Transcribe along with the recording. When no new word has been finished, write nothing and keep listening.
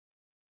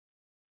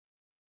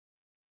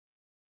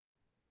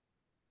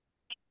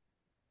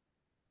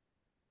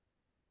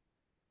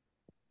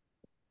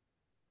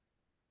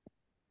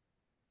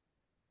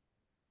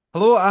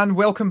Hello and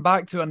welcome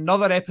back to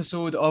another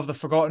episode of the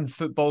Forgotten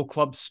Football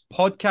Club's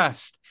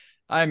podcast.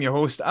 I am your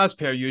host, as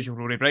per usual,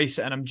 Rory Bryce,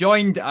 and I'm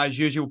joined as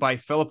usual by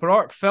Philip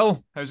O'Rourke.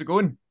 Phil, how's it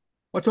going?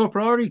 What's up,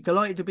 Rory?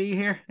 Delighted to be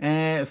here.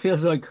 It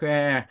feels like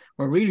we're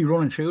really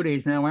running through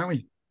these now, aren't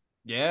we?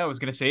 Yeah, I was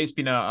going to say it's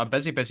been a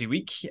busy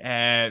week,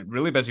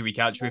 really busy week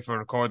actually for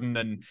recording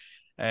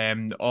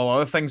and all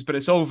other things, but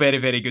it's all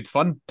very good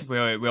fun. We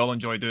all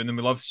enjoy doing them.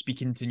 We love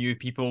speaking to new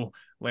people,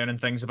 learning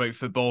things about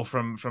football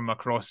from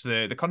across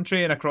the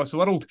country and across the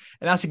world.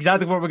 And that's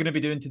exactly what we're going to be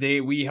doing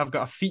today. We have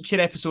got a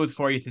feature episode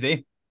for you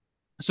today.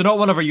 So not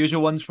one of our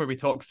usual ones where we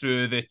talk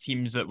through the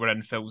teams that were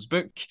in Phil's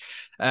book.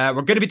 We're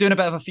going to be doing a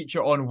bit of a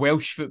feature on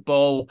Welsh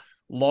football,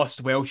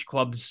 lost Welsh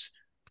clubs,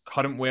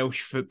 current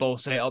Welsh football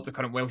setup, the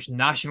current Welsh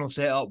national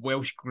setup,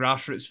 Welsh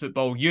grassroots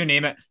football, you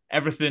name it,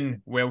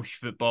 everything Welsh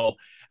football.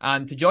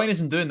 And to join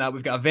us in doing that,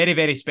 we've got a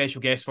very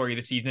special guest for you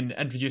this evening,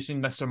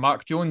 introducing Mr.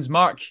 Mark Jones.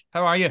 Mark,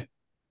 how are you?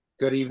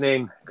 Good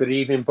evening. Good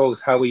evening,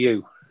 both. How are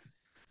you?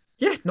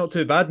 Yeah, not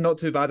too bad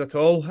at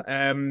all.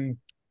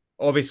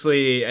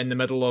 Obviously in the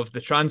middle of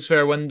the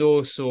transfer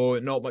window, so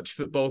not much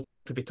football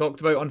to be talked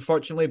about,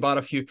 unfortunately, bar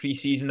a few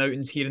pre-season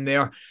outings here and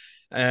there.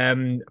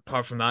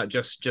 Apart from that,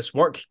 just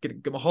work.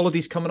 Get my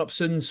holidays coming up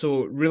soon,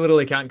 so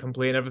really can't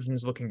complain.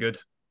 Everything's looking good.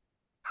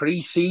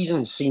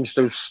 Pre-season seems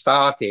to have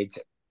started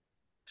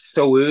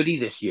so early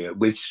this year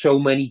with so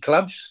many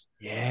clubs.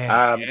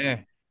 Yeah, Um,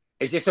 yeah.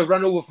 is this a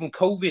run over from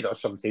COVID or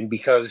something?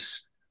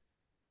 Because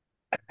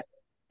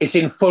it's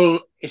in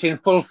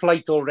full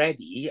flight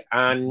already,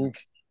 and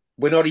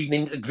we're not even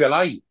into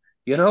July.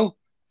 You know?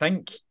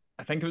 think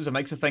I think it was a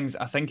mix of things.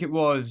 I think it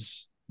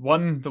was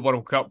one, the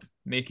World Cup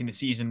making the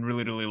season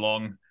really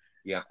long.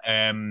 Yeah.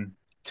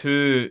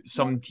 Two,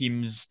 some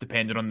teams,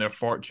 depending on their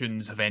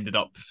fortunes, have ended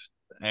up,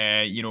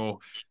 uh, you know,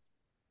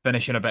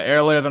 finishing a bit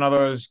earlier than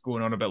others,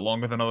 going on a bit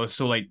longer than others.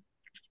 So, like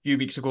a few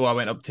weeks ago, I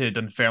went up to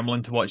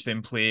Dunfermline to watch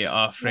them play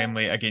a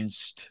friendly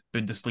against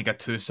Bundesliga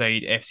 2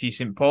 side FC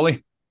St.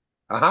 Pauli.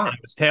 Aha. I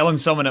was telling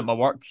someone at my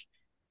work,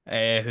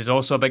 who's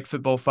also a big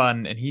football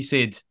fan, and he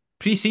said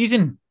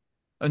pre-season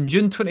on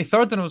June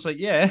 23rd, and I was like,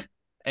 yeah.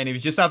 And he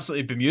was just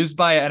absolutely bemused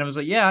by it. And I was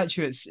like, yeah,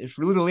 actually, it's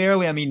really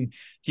early. I mean,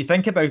 if you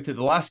think about it,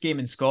 the last game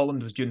in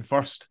Scotland was June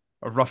 1st,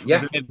 or rough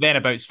Yeah. then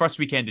about it's first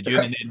weekend of The June,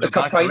 cup, and then the we're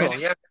cup back final.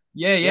 already. Yeah.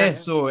 Yeah. Yeah.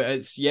 So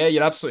yeah,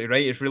 you're absolutely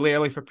right. It's really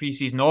early for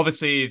pre-season.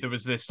 Obviously, there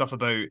was this stuff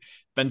about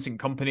Vincent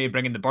Company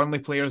bringing the Burnley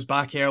players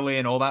back early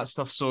and all that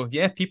stuff. So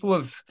yeah, people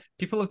have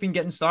been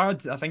getting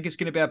started. I think it's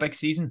going to be a big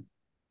season.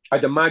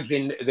 I'd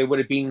imagine there would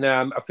have been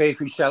a fair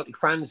few Celtic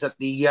fans at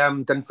the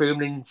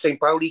Dunfermline St.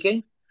 Pauli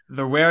game.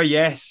 There were,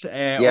 yes, all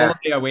Yeah.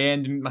 the way away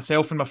end.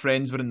 Myself and my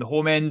friends were in the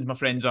home end. My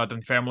friends are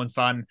Dunfermline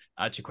fan.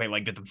 I actually quite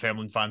like the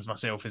Dunfermline fans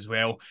myself as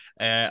well.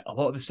 A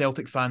lot of the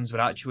Celtic fans were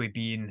actually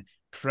being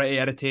pretty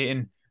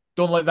irritating.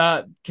 Don't let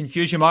that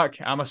confuse you, Mark.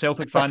 I'm a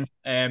Celtic fan.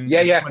 Yeah. And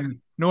Yeah.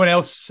 no one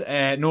else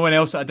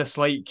that I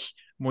dislike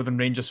more than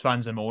Rangers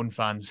fans and my own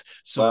fans.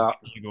 So Well,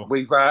 there you go.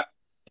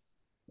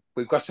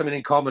 we've got something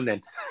in common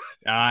then.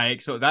 Aye,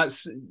 so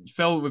that's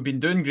Phil. We've been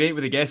doing great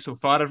with the guests so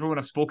far. Everyone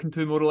I've spoken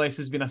to more or less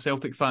has been a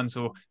Celtic fan,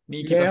 so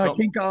need to keep Yeah, this I up.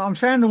 think I'm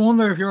starting to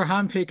wonder if you're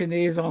handpicking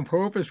these on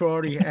purpose,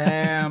 Rory.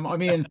 I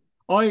mean,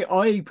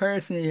 I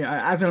personally,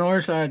 as an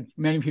Irish lad,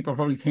 many people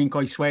probably think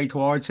I sway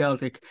towards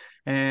Celtic.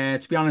 To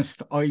be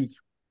honest, I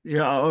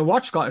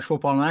watch Scottish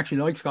football and I actually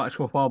like Scottish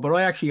football, but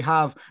I actually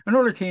have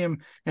another team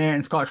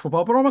in Scottish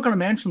football, but I'm not going to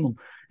mention them.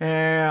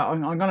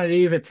 I'm going to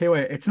leave it to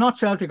it. It's not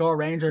Celtic or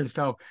Rangers,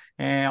 though.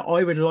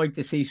 I would like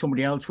to see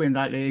somebody else win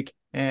that league.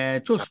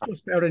 Just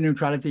out of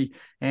neutrality.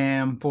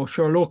 But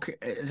sure, look,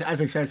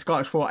 as I said,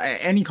 Scottish football,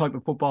 any type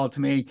of football to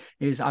me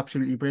is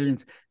absolutely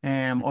brilliant.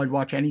 I'd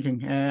watch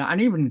anything,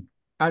 and even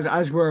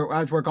as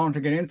we're going to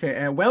get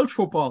into Welsh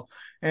football.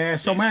 So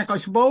Yes. Mark, I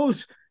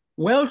suppose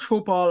Welsh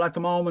football at the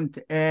moment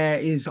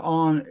is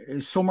on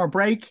summer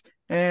break.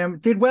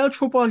 Did Welsh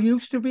football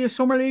used to be a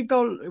summer league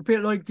though, a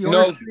bit like the Irish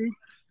No, league?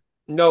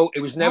 no, it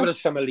was never No. a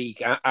summer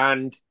league,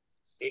 and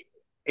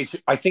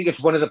I think it's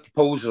one of the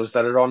proposals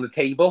that are on the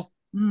table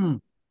Hmm.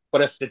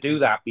 for us to do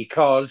that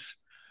because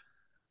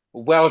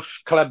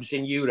Welsh clubs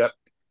in Europe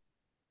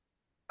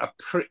are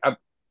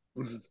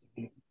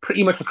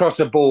pretty much across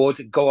the board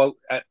go out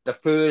at the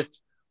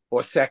first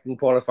or second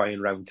qualifying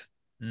round,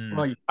 Mm.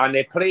 Right. and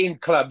they're playing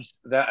clubs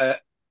that are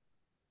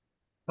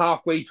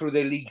halfway through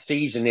their league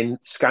season in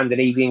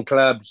Scandinavian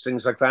clubs,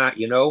 things like that.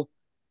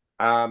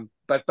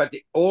 But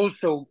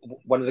also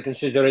one of the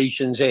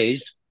considerations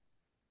is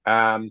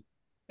in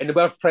the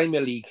Welsh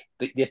Premier League,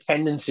 the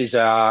attendances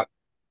are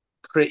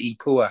pretty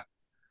poor.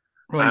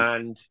 Right.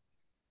 And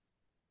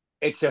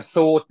it's a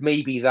thought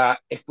maybe that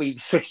if we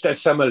switch to a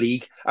summer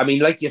league, I mean,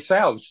 like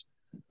yourselves,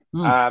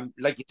 Hmm.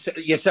 like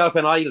yourself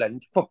in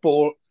Ireland,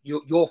 football,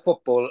 your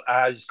football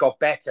has got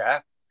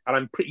better. And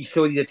I'm pretty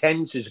sure the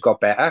attendance has got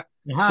better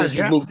It has, since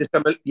you've yeah. moved to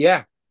summer.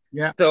 Yeah.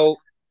 Yeah. So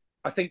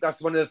I think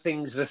that's one of the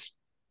things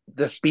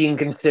that's being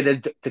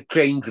considered to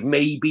change,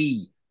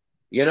 maybe,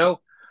 you know.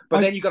 But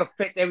I then you got to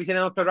fit everything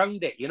else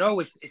around it.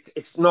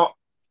 It's not.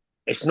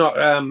 it's not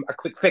a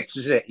quick fix,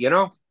 is it? You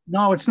know?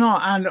 No, it's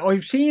not. And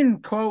I've seen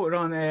quoted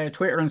on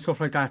Twitter and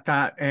stuff like that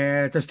that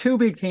there's two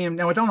big teams.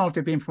 Now, I don't know if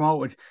they've been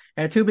promoted.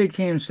 Two big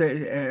teams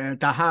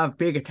that have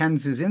big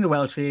attendances in the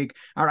Welsh League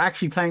are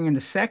actually playing in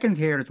the second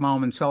tier at the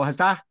moment. So has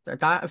that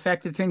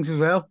affected things as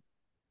well?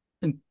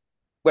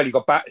 Well, you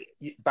got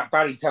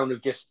Barrytown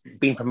have just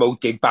been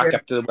promoted back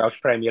up to the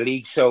Welsh Premier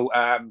League. So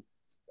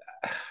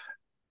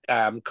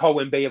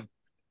Colwyn Bay have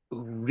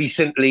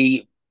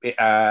recently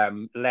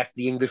left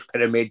the English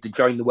pyramid to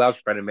join the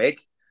Welsh pyramid.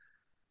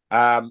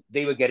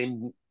 They were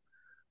getting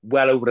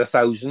well over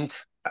 1,000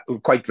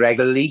 quite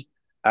regularly.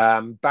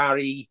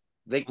 Barry,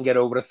 they can get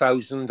over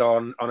 1,000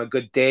 on a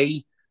good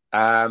day.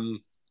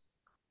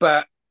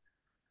 But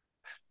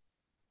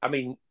I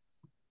mean,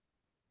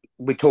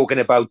 we're talking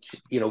about,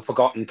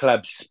 forgotten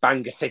clubs.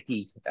 Bangor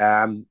City,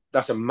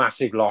 that's a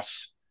massive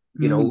loss,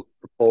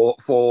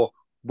 for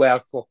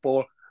Welsh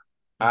football.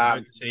 I was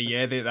about to say,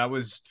 yeah, that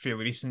was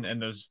fairly recent,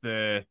 and there's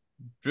the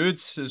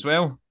Druids as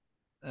well.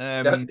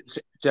 Say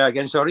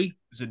again, sorry.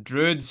 Was it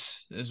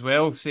Druids as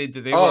well? Said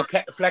that they were.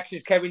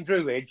 Flex's Kevin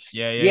Druids.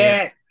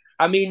 Yeah.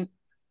 I mean,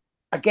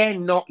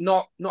 again,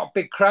 not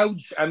big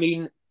crowds. I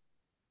mean,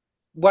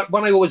 what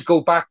I always go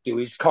back to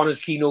is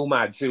Connors Key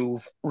Nomads,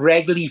 who've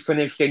regularly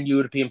finished in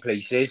European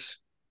places.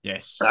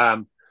 Yes.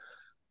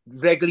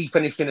 Regularly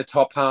finished in the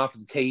top half of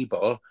the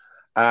table.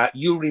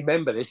 You'll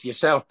remember this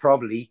yourself,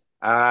 probably.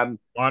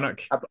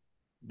 Kilmarnock.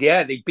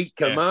 Yeah, they beat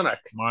Kilmarnock.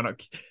 Yeah,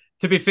 Kilmarnock.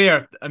 To be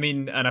fair, I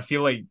mean, and I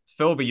feel like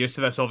Phil will be used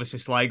to this. Obviously,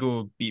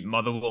 Sligo beat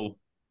Motherwell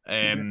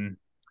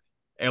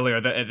earlier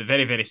at the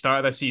very, very start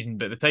of this season,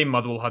 but at the time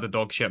Motherwell had a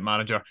dog shit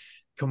manager.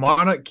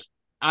 Kilmarnock,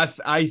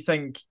 I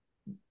think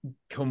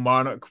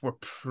Kilmarnock were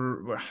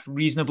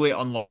reasonably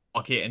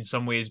unlucky in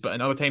some ways, but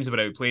in other times they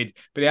were outplayed.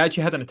 But they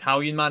actually had an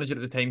Italian manager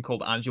at the time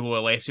called Angelo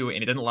Alessio, and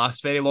he didn't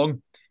last very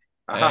long.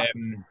 Uh-huh.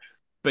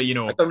 But I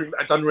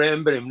don't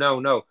remember him.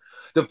 No.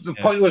 The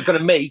point I was going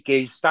to make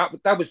is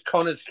that was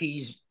Connors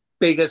Key's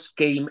biggest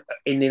game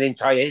in an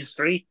entire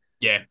history.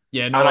 Yeah.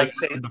 No, and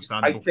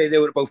I'd say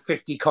there were about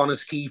 50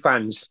 Connors Key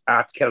fans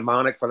at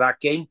Kilmarnock for that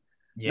game.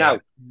 Yeah. Now,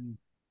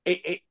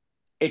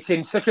 it's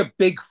in such a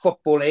big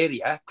football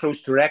area,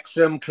 close to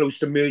Wrexham, close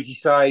to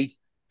Merseyside,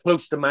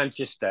 close to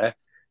Manchester.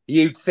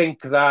 You'd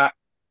think that,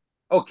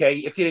 okay,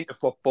 if you're into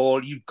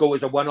football, you'd go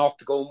as a one-off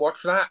to go and watch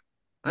that.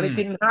 And it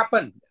didn't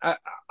happen.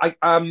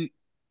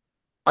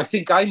 I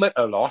think I'm at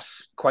a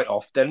loss quite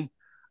often,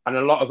 and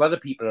a lot of other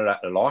people are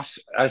at a loss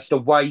as to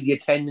why the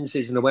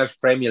attendances in the Welsh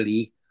Premier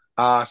League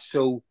are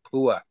so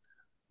poor.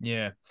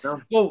 Yeah. No?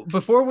 Well,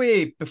 before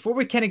we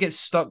kind of get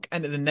stuck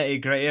into the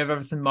nitty gritty of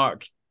everything,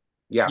 Mark.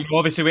 Yeah.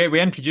 Obviously we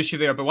introduced you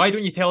there, but why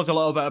don't you tell us a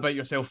little bit about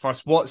yourself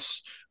first?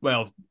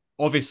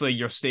 Obviously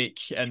your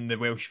stake in the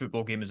Welsh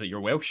football game is that you're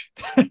Welsh.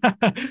 I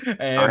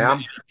am.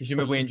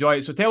 Presumably enjoy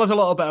it. So tell us a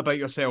little bit about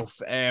yourself.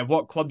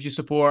 What clubs you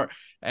support,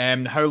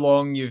 how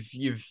long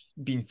you've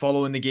been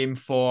following the game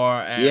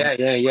for. Yeah.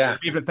 What your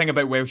favourite thing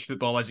about Welsh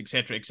football is,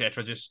 etc.,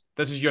 etc. Just,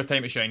 this is your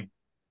time to shine.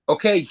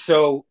 Okay,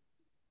 so,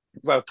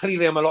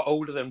 clearly I'm a lot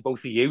older than both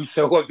of you,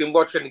 so I've been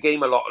watching the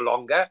game a lot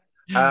longer.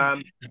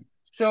 My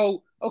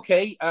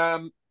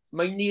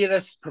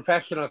nearest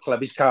professional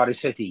club is Cardiff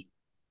City.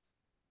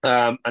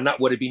 And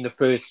that would have been the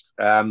first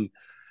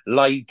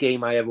live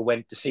game I ever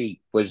went to see,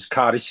 was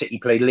Cardiff City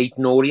play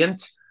Leyton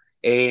Orient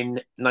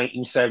in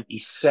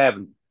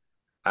 1977.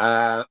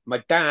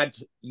 My dad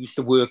used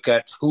to work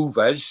at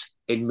Hoover's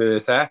in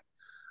Merthyr,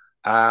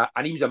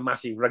 and he was a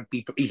massive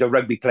rugby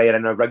player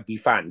and a rugby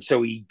fan,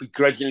 so he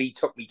begrudgingly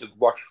took me to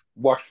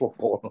watch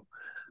football.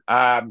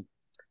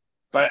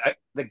 But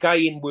the guy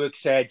in work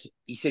said,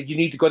 you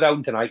need to go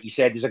down tonight. He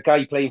said, there's a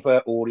guy playing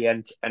for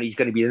Orient and he's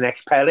going to be the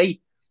next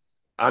Pelé.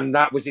 And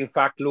that was, in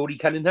fact, Laurie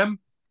Cunningham,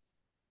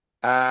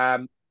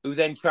 who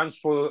then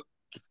transferred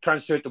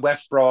to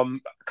West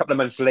Brom a couple of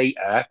months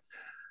later,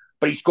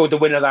 but he scored the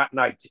winner that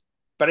night.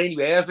 But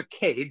anyway, as a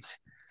kid,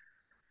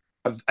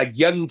 a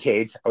young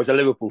kid, I was a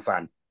Liverpool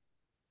fan,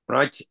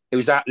 right? It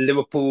was that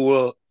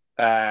Liverpool,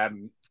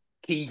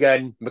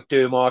 Keegan,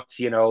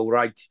 McDermott,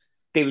 right?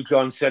 David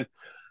Johnson.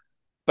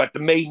 But the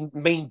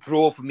main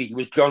draw for me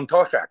was John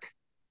Toshak.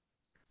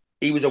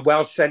 He was a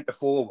Welsh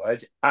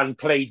centre-forward and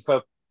played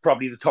for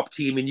probably the top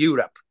team in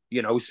Europe,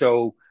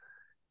 so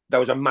that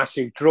was a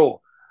massive draw.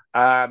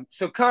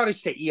 So Cardiff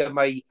City are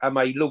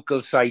my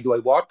local side who I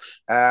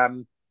watch.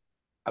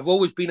 I've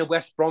always been a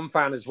West Brom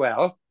fan as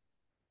well,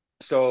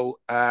 so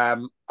I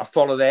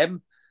follow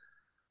them.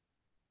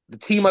 The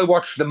team I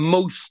watch the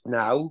most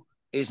now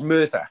is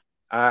Merthyr,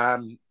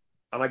 and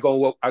I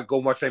go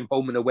and watch them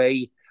home and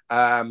away.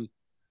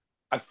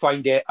 I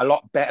find it a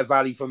lot better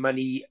value for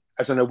money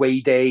as an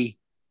away day.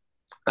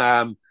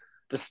 The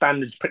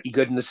standard's pretty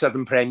good in the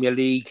Southern Premier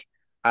League.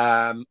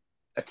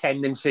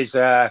 Attendances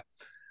are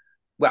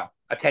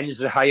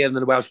higher than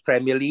the Welsh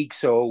Premier League,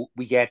 so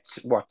we get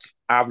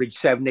average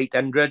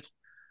 700-800,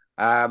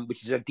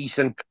 which is a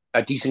decent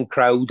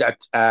crowd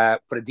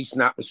for a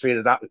decent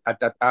atmosphere at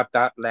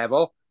that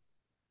level.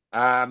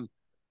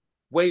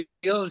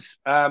 Wales.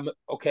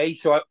 Okay,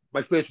 so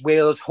my first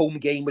Wales home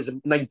game was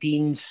in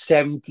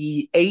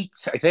 1978,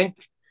 I think.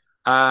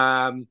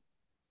 And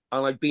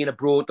I've been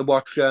abroad to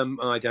watch them.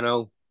 I don't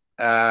know.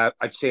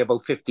 I'd say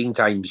about 15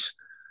 times.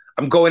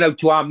 I'm going out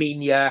to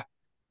Armenia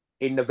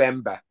in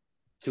November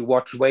to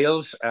watch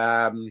Wales.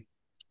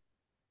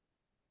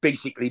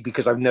 Basically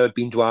because I've never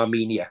been to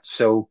Armenia,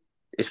 so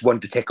it's one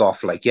to tick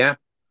off. Like, yeah.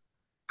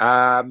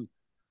 And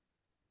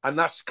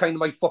that's kind of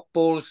my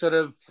football sort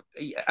of,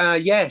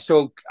 yeah.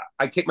 So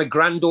I take my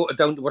granddaughter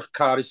down to watch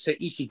Cardiff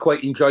City. She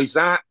quite enjoys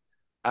that.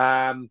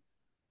 But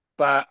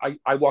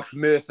I watch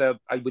Merthyr,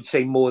 I would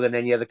say, more than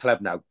any other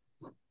club now.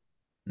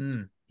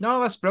 No,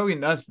 that's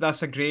brilliant.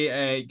 That's a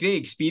great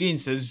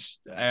experiences.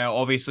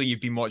 Obviously, you've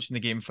been watching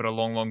the game for a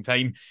long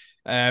time.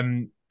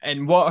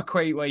 And what I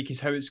quite like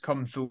is how it's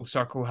come full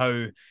circle,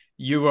 how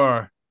you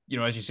were,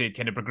 as you said,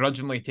 kind of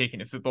begrudgingly taking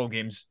to football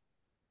games.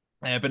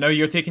 But now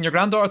you're taking your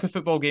granddaughter to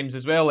football games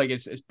as well. Like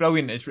it's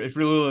brilliant. It's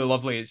really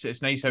lovely.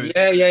 It's nice how it's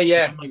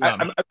yeah. Like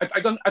I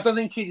don't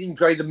think she'd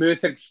enjoy the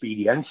Merthyr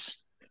experience,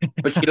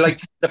 but she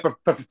likes the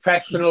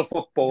professional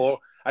football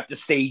at the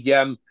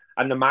stadium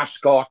and the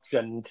mascots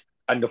and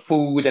the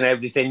food and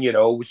everything.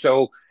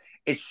 So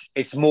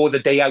it's more the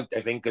day out,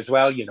 I think, as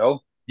well.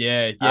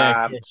 Yeah,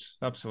 of course,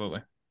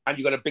 absolutely. And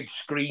you got a big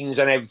screens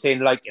and everything,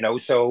 like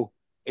so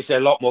it's a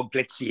lot more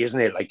glitzy, isn't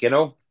it? Like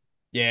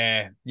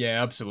Yeah,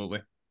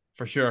 absolutely.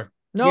 For sure.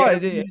 No, it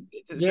sounds really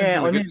good.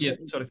 Yeah,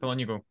 sorry, Phil, on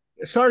you go.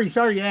 Sorry.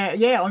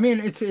 Yeah. I mean,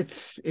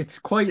 it's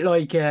quite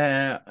like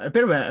a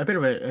bit of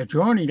a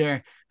journey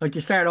there. Like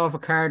you start off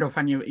at Cardiff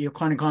and you've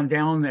kind of gone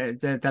down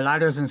the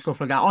ladders and stuff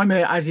like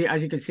that. As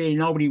you can see,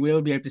 nobody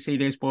will be able to see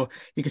this, but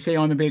you can see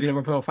I'm a big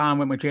Liverpool fan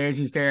with my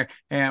jerseys there,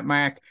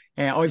 Mark.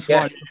 I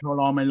support Liverpool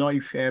all my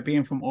life,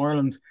 being from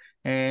Ireland.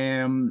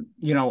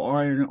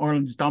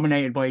 Ireland's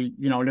dominated by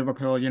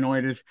Liverpool,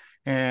 United,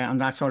 and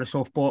that sort of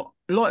stuff. But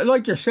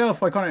like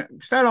yourself, I kind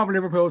of started off with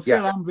Liverpool.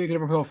 Still, I'm a big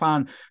Liverpool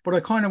fan, but I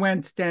kind of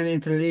went then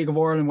into the League of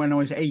Ireland when I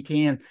was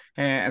 18.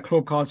 A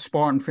club called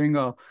Sporting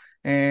Fingal.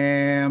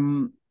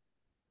 It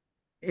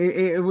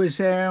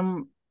was I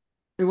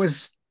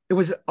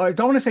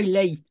don't want to say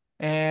late.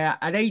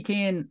 At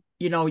 18,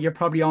 you're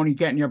probably only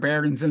getting your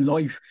bearings in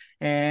life.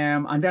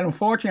 And then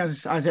unfortunately,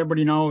 as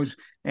everybody knows,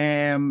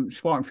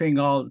 Sporting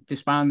Fingal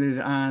disbanded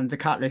and the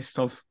catalyst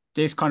of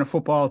this kind of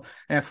football,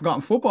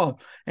 forgotten football.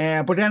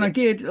 But then I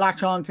did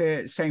latch on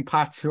to St.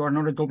 Pat's, who are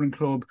another Dublin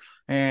club,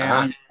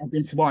 and I've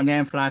been supporting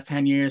them for the last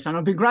 10 years. And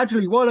I've been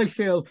gradually, while I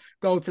still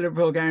go to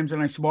Liverpool games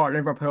and I support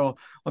Liverpool,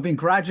 I've been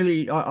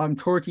gradually, I'm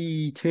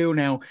 32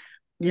 now,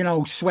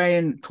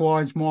 swaying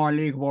towards more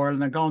League of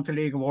Ireland and going to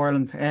League of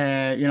Ireland,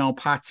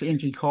 Pat's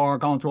injury core,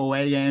 going to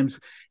away games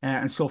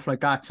and stuff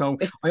like that. So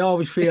I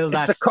always feel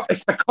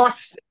it's the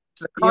cost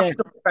of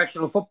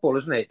professional football,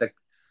 isn't it?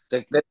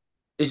 That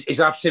is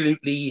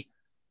absolutely.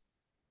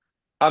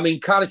 I mean,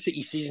 Cardiff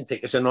City season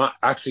tickets are not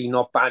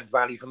bad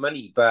value for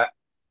money, but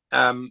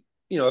if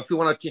you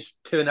want to just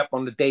turn up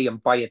on the day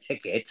and buy a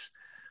ticket,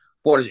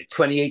 what is it,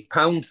 £28,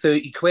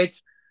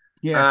 £30?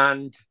 Yeah.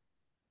 And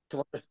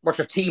to watch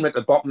a team at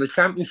the bottom of the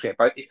championship,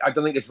 I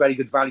don't think it's very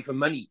good value for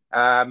money.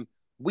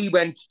 We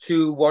went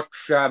to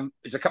watch.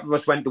 There's a couple of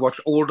us went to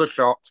watch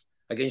Aldershot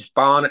against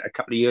Barnet a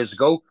couple of years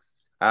ago,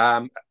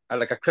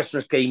 like a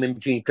Christmas game in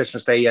between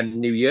Christmas Day and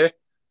New Year,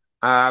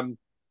 and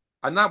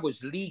that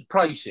was league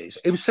prices.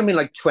 It was something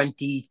like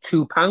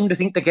 £22, I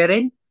think, to get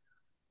in.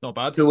 Not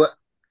bad. To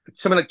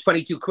something like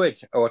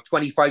 £22 or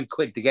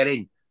 £25 to get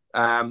in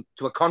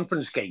to a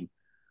conference game,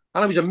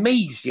 and I was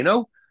amazed.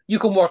 You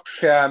can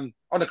watch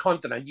on the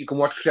continent. You can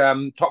watch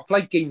top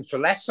flight games for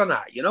less than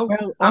that. Well,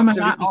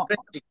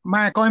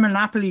 Mark, I'm a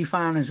Napoli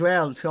fan as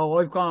well. So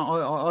I've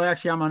gone. I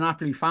actually am a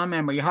Napoli fan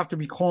member. You have to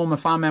become a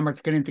fan member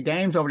to get into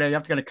games over there. You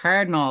have to get a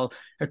card and all,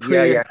 a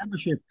 3-year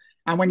membership.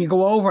 And when you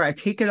go over, a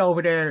ticket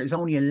over there is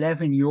only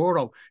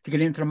 €11 to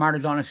get into the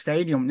Maradona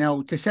Stadium.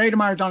 Now, to say the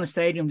Maradona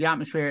Stadium, the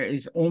atmosphere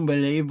is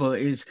unbelievable.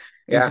 It's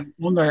an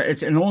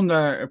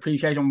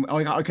underappreciation.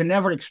 I can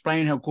never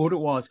explain how good it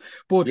was.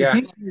 But the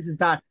thing is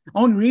that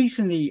only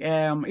recently,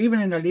 even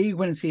in the league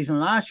winning season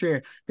last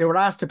year, they were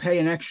asked to pay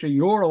an extra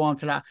euro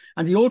onto that.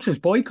 And the Ultras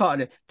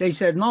boycotted it. They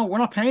said, no, we're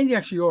not paying the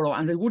extra euro.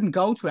 And they wouldn't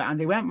go to it. And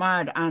they went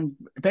mad. And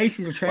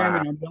basically the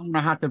chairman and the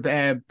owner had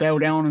to bow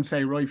down and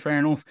say, right, fair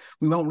enough,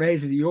 we won't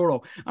raise the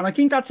euro. And I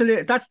think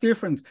that's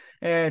different.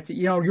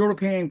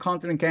 European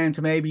continent game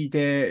to maybe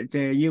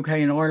the UK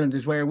and Ireland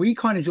is where we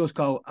kind of just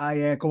go,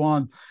 go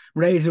on,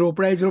 raise it up,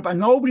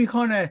 and nobody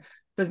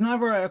there's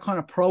never a kind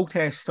of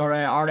protest or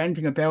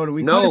anything about it.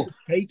 We kind of just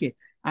take it,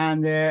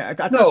 and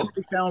that's what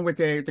we found with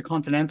the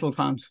continental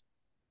fans.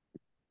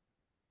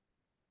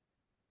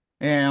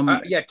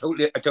 I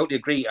totally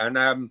agree, and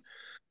I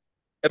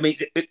mean,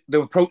 there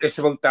were protests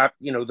about that,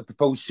 the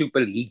proposed Super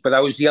League, but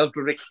that was the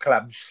ultra rich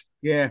clubs,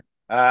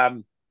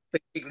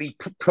 basically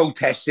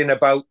protesting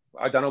about,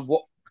 I don't know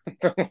what,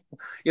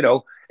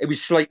 it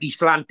was slightly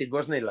slanted,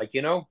 wasn't it? Like,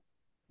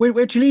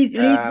 Which leads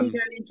me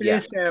into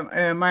this,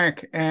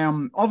 Mark.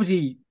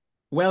 Obviously,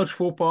 Welsh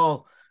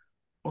football,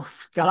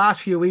 the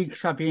last few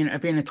weeks have been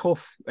a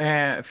tough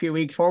few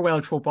weeks for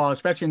Welsh football,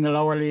 especially in the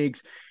lower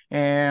leagues.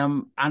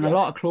 And a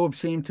lot of clubs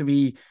seem to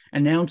be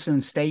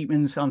announcing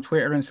statements on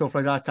Twitter and stuff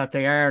like that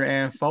they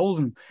are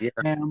folding. Yeah.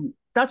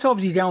 That's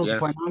obviously down to Yeah.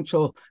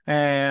 financial.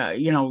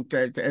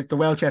 The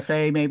Welsh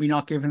FA maybe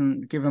not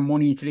giving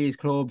money to these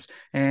clubs.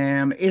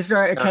 Is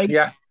there a case?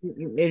 Yeah.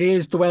 It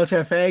is the Welsh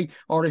FA,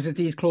 or is it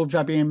these clubs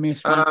are being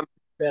mismanaged?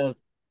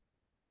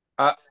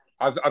 I've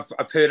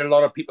heard a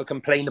lot of people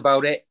complain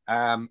about it.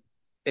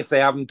 If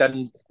they haven't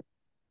done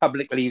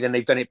publicly, then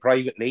they've done it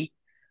privately.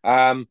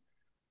 The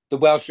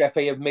Welsh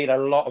FA have made a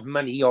lot of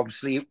money,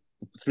 obviously,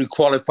 through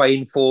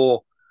qualifying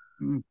for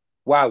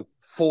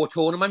 4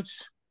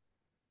 tournaments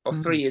or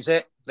 3, is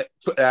it? 2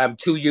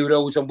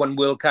 Euros and 1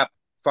 World Cup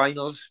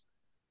finals.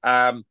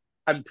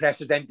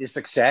 Unprecedented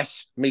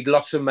success. Made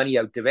lots of money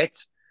out of it.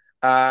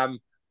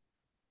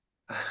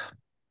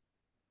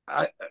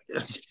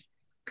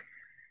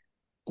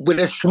 With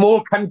a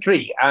small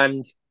country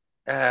and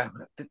how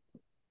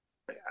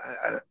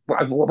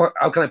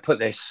can I put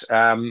this?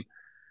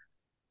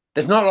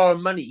 There's not a lot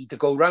of money to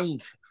go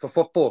round for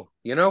football,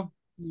 you know.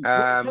 Can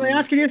I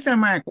ask you this then,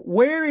 Mark?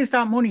 Where is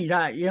that money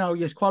that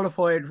you've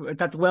qualified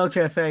that the Welsh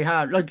FA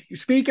had? Like,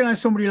 speaking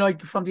as somebody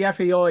like from the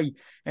FAI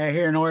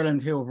here in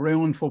Ireland who have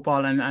ruined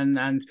football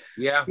and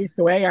it's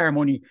away our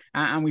money,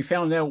 and we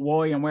found out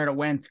why and where it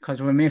went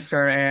because of a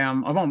Mister.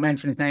 I won't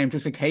mention his name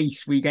just in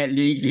case we get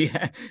legally,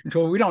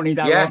 so we don't need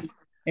that.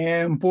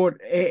 But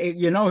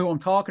you know who I'm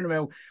talking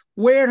about.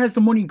 Where has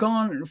the money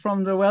gone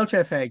from the Welsh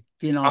FA?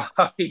 Do you know?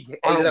 Do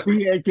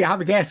you have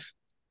a guess?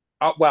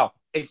 Well,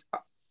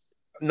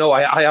 no,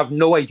 I have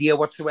no idea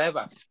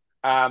whatsoever.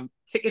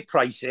 Ticket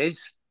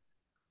prices,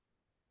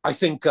 I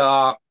think,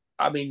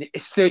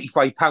 it's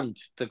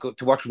 £35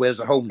 to watch Wales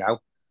at home now.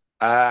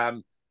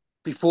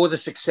 Before the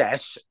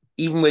success,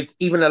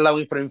 even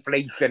allowing for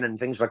inflation and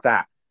things like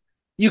that,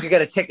 you could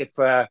get a ticket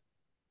for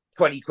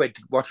 20 quid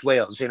to watch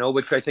Wales,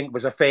 which I think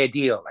was a fair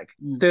deal. Like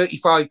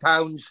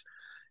 £35.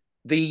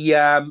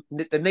 The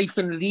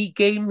Nation League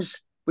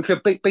games, which are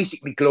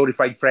basically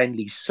glorified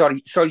friendlies.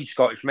 Sorry,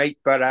 Scottish mate,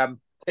 but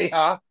they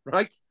are,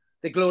 right?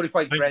 They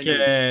glorified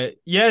friendlies.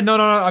 No.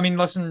 I mean,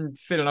 listen,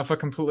 fair enough. I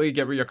completely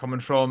get where you're coming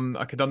from.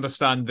 I could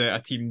understand that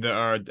a team that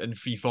are in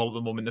free fall at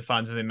the moment, the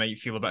fans, they might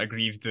feel a bit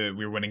aggrieved that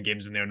we're winning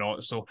games and they're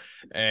not. So,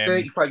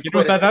 35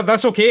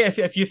 that's okay.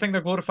 If you think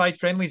they're glorified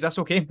friendlies, that's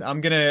okay.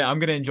 I'm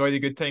gonna enjoy the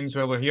good times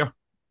while we're here.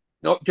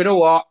 No, do you know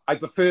what? I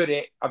preferred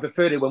it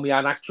when we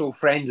had actual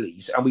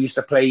friendlies and we used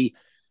to play.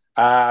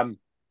 The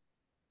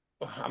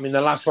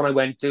last one I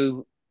went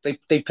to,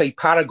 they played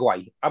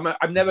Paraguay. I'm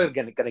never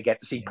going to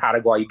get to see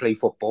Paraguay play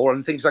football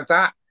and things like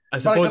that. I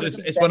suppose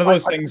it's one of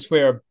those things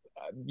where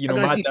I'm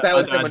going to see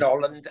Belgium and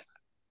Holland.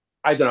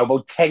 I don't know,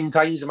 about 10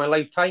 times in my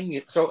lifetime,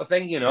 sort of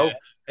thing.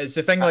 It's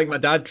the thing. Like, my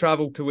dad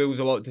travelled to Wales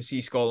a lot to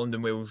see Scotland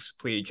and Wales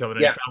play each other,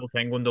 and he travelled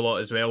to England a lot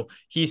as well.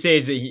 He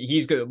says that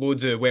he's got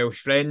loads of Welsh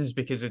friends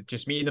because of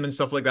just meeting them and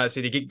stuff like that.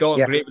 So they got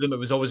on great with them. It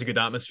was always a good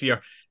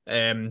atmosphere.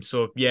 I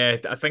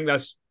think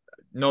that's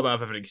not that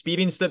I've ever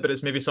experienced it, but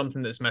it's maybe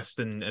something that's missed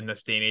in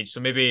this day and age. So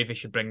maybe they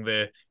should bring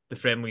the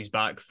friendlies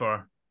back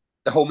for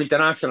the home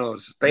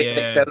internationals.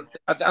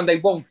 And they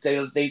won't.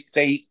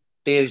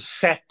 They're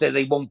set that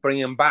they won't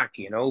bring them back,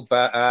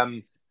 But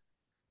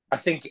I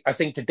think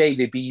today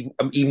they'd be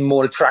an even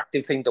more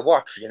attractive thing to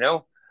watch,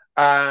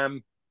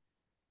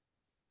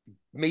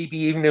 Maybe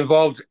even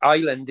involved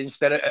Ireland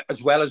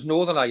as well as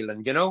Northern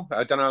Ireland, I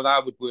don't know how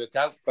that would work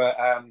out, but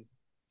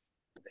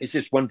it's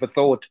just one for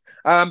thought.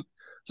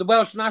 The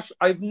Welsh National,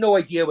 I have no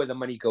idea where the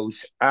money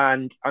goes,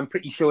 and I'm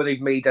pretty sure they've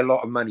made a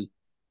lot of money.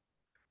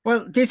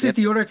 Well, this is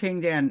the other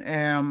thing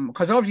then,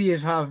 because obviously you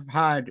have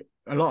had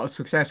a lot of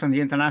success on the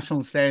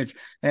international stage.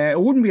 It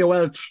wouldn't be a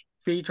Welsh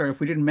feature if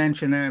we didn't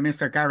mention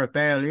Mr. Gareth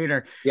Bale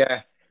either.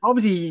 Yeah.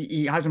 Obviously,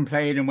 he hasn't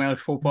played in Welsh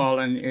football,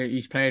 and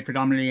he's played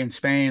predominantly in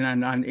Spain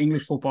and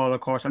English football,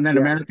 of course, and then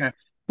America.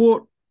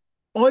 But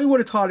I would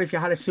have thought if you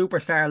had a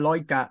superstar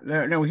like that,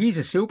 no, he's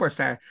a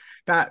superstar,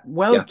 that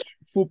Welsh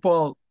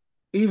football,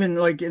 even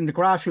like in the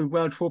grassroots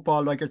Welsh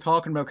football, like you're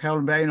talking about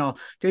Colin Bay and all,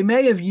 they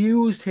may have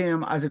used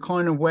him as a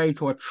kind of way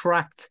to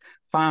attract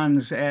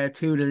fans to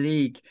the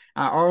league.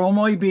 Or am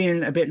I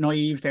being a bit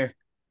naive there?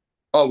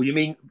 Oh, you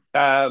mean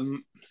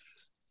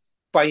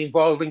by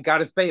involving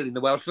Gareth Bale in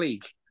the Welsh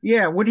League?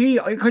 Yeah, would he?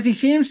 Because he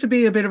seems to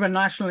be a bit of a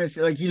nationalist,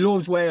 like he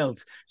loves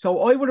Wales.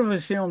 So I would have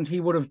assumed he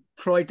would have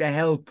tried to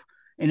help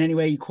in any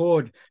way he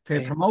could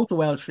to promote the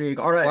Welsh League.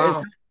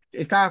 Or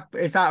is that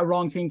a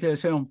wrong thing to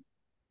assume?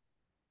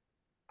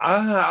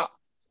 Do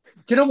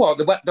you know what?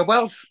 The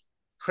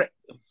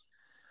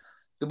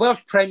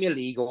Welsh Premier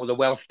League or the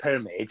Welsh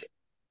Pyramid,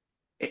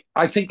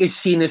 I think is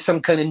seen as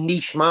some kind of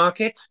niche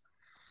market.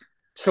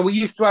 So we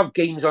used to have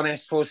games on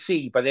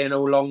S4C, but they're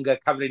no longer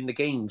covering the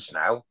games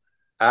now.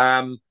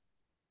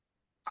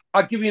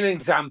 I'll give you an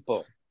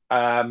example.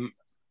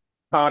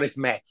 Cardiff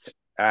Met,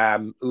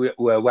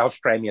 who are Welsh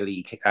Premier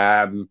League.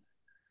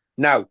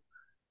 Now,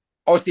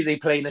 obviously they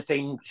play in the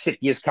same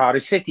city as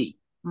Cardiff City.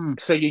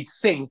 So you'd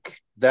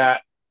think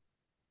that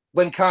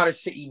when Cardiff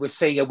City was,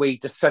 say, away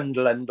to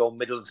Sunderland or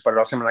Middlesbrough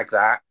or something like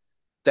that,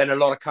 then a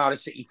lot of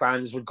Cardiff City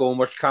fans would go and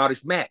watch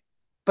Cardiff Met.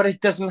 But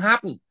it doesn't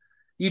happen.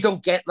 You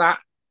don't get that.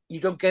 You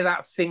don't get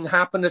that thing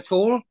happen at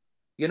all.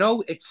 You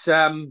know, it's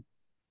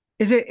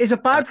Is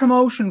it bad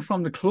promotion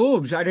from the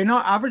clubs? Are they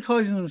not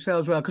advertising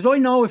themselves well? Because I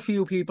know a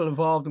few people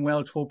involved in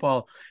Welsh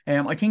football.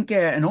 I think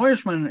an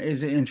Irishman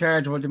is in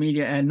charge of the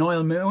media.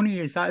 Niall Mooney,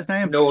 is that his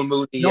name? Noel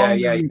Mooney. Noel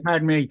Yeah, Mooney,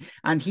 pardon me.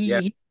 And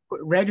yeah. he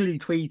regularly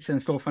tweets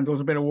and stuff and does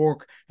a bit of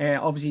work,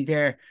 obviously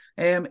there.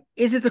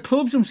 Is it the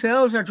clubs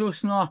themselves are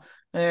just not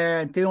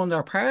doing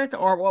their part,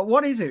 or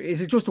what is it?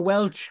 Is it just the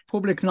Welsh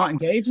public not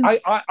engaging?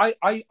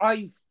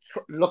 I've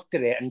looked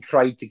at it and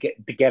tried to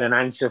get an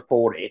answer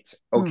for it.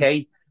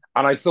 Okay,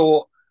 and I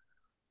thought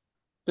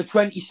the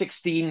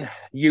 2016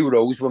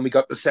 Euros, when we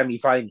got the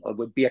semi-final,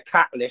 would be a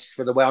catalyst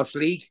for the Welsh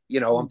League,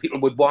 you know, and people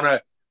would want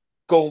to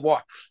go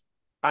watch,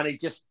 and it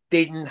just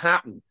didn't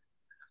happen.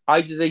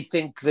 Either they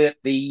think that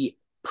the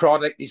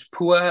product is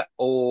poor,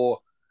 or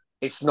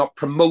it's not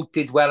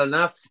promoted well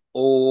enough,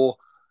 or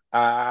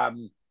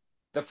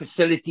the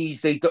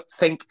facilities they don't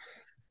think.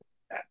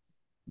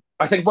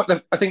 I think what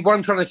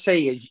I'm trying to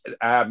say is,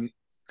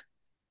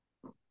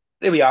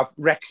 there we have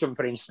Wrexham,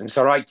 for instance,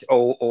 all right,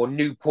 or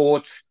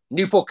Newport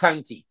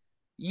County.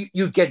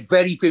 You get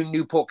very few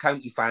Newport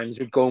County fans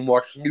who go and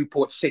watch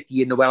Newport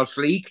City in the Welsh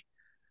League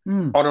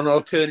on an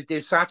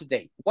alternative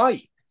Saturday.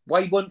 Why?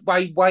 Why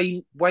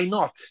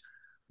not?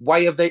 Why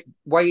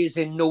is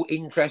there no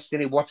interest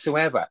in it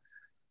whatsoever?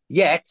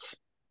 Yet,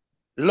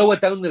 lower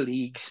down the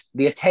leagues,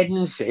 the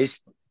attendances,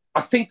 I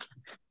think,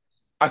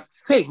 and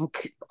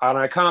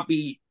I can't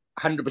be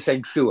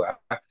 100% sure,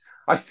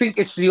 I think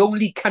it's the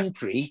only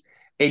country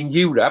in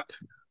Europe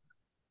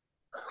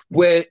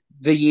where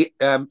the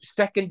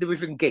second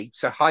division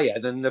gates are higher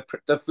than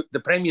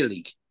the Premier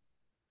League,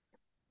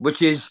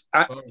 which is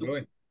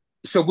really?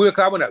 So work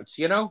that one out.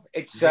 You know,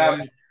 it's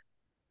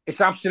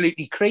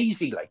absolutely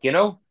crazy. Like, you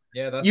know,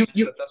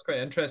 that's quite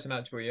interesting,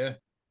 actually.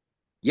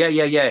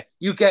 Yeah.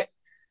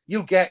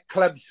 You get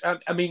clubs.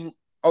 I mean,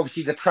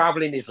 obviously the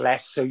travelling is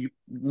less, so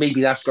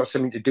maybe that's got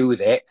something to do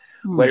with it.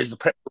 Whereas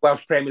the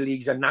Welsh Premier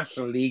League's a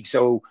national league,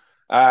 so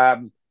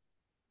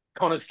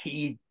Connors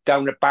Quay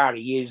down at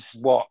Barry is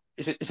what?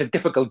 It's a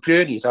difficult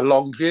journey. It's a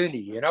long journey,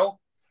 you know.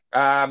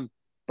 But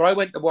I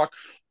went to watch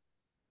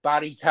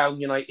Barry Town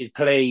United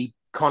play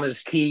Connors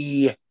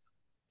Quay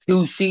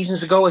 2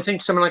 seasons ago, I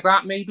think, something like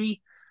that,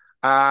 maybe.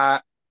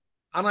 And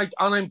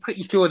I'm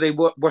pretty sure there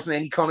wasn't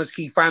any Connors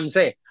Quay fans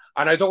there.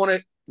 And I don't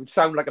want to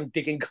sound like I'm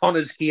digging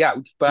Connors Quay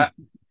out, but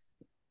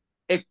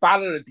if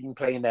Bala had been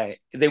playing there,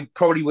 there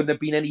probably wouldn't have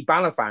been any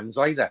Bala fans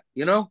either,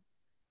 you know?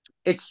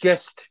 It's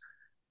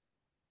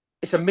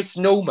a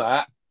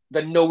misnomer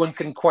that no one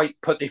can quite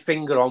put their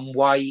finger on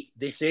why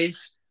this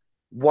is.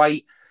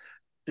 Why,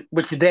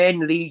 which then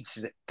leads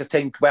to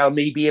think, well,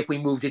 maybe if we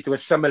moved it to a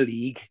summer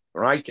league,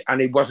 right,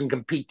 and it wasn't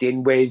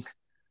competing with,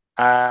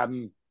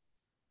 clubs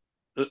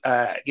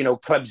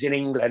in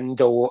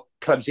England or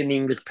clubs in the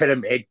English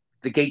Pyramid,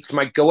 the gates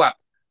might go up.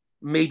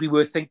 Maybe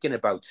worth thinking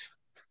about.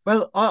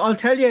 Well, I'll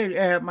tell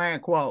you,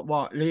 Mark,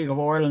 what League of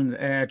Ireland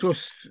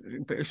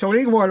so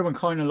League of Ireland were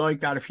kind of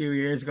like that a few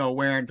years ago,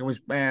 where there was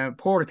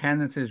poor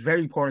attendances,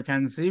 very poor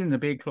attendances, even the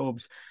big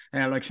clubs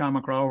like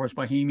Shamrock Rovers,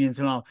 Bohemians,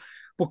 and all.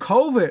 But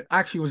COVID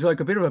actually was like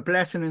a bit of a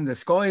blessing in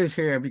disguise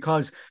here,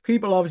 because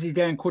people obviously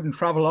then couldn't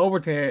travel over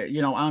to,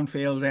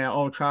 Anfield,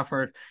 Old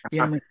Trafford, the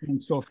Emirates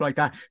and stuff like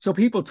that. So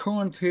people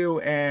turned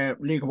to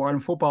League of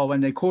Ireland football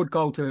when they could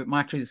go to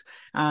matches.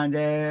 And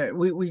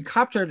we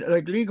captured,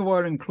 like, League of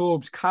Ireland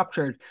clubs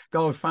captured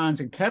those fans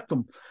and kept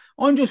them.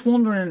 I'm just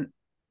wondering,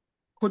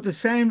 did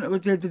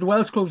the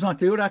Welsh clubs not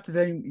do that? Did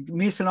they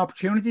miss an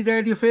opportunity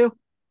there, do you feel?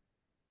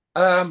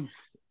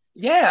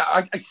 Yeah,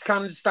 I just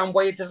can't understand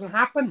why it doesn't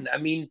happen. I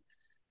mean,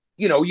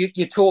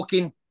 you're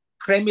talking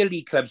Premier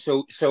League clubs,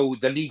 so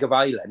the League of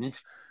Ireland.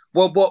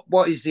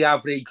 What is the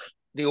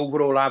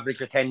overall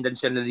average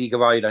attendance in the League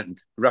of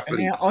Ireland,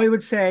 roughly? I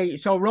would say,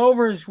 so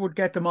Rovers would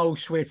get the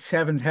most with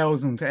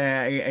 7,000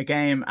 a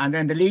game, and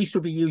then the least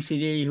would be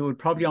UCD, who would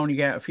probably only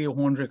get a few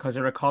hundred because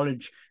they're a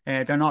college.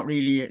 They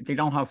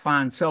don't have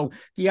fans. So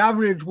the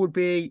average would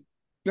be,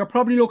 you're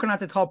probably looking at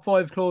the top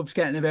 5 clubs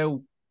getting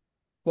about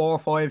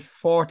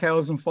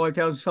 4,000,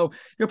 5,000. So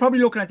you're probably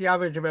looking at the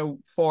average about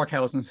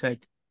 4,000, say.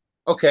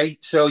 Okay,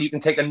 so you can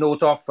take a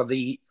note off for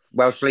the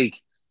Welsh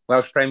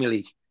Premier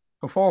League.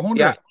 For 400?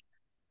 Yeah.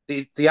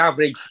 The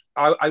average,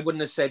 I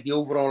wouldn't have said the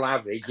overall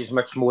average is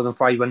much more than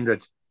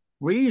 500.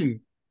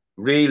 Really?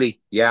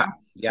 Really? Yeah.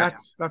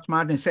 That's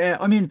madness.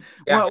 I mean,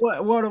 yeah.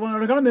 What we're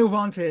going to move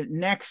on to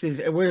next is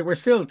we're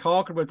still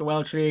talking about the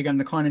Welsh League and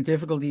the kind of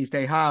difficulties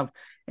they have.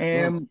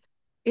 Do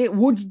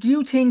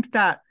you think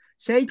that,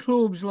 say,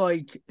 clubs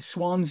like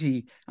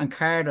Swansea and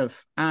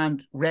Cardiff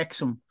and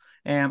Wrexham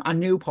and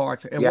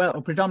Newport,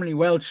 predominantly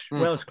Welsh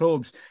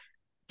clubs,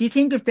 do you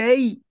think if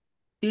they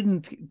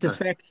didn't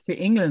defect to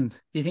England,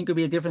 do you think it would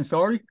be a different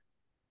story?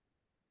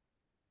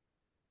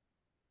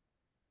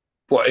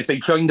 What, if they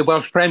joined the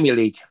Welsh Premier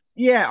League?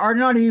 Yeah, or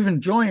not even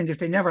joined, if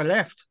they never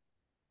left.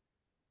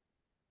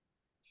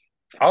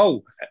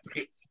 Oh,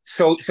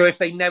 so if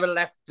they never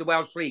left the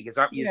Welsh League, is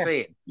that what you're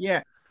saying?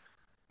 Yeah.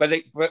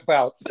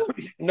 Well,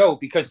 no,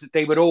 because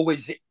they were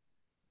always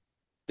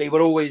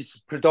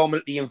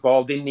predominantly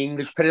involved in the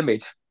English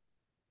pyramid.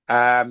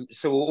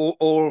 So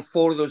all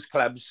four of those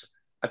clubs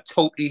are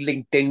totally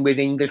linked in with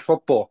English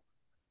football.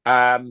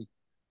 They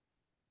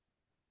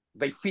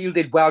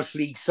fielded Welsh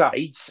League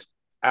sides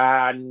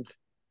and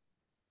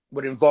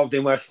were involved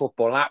in Welsh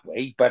football that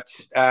way. But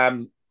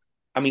I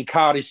mean,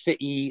 Cardiff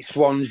City,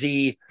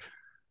 Swansea,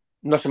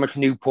 not so much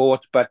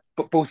Newport, but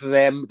both of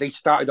them, they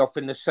started off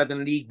in the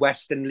Southern League,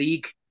 Western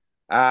League.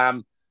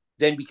 They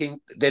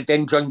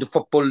then joined the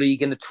Football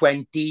League in the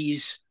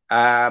 20s.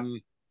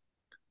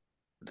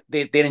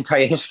 Their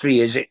entire history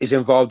is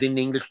involved in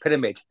the English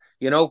pyramid.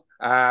 There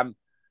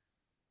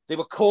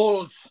were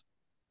calls.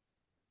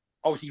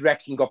 Obviously,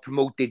 Wrexham got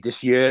promoted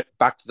this year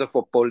back to the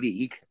Football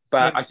League,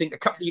 but I think a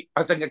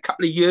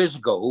couple of years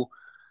ago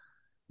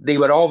they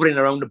were hovering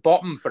around the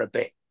bottom for a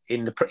bit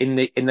in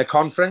the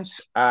conference.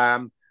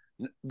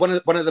 One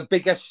of the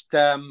biggest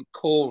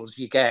calls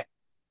you get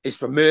is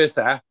for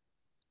Merthyr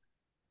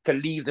to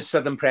leave the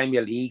Southern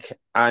Premier League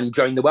and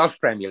join the Welsh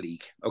Premier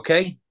League.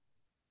 Okay,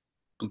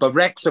 but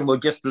Wrexham were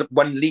just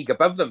one league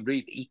above them,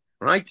 really,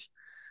 right?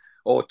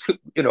 Or two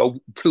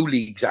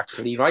leagues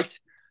actually, right?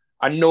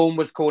 And no one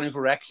was calling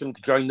for Wrexham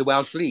to join the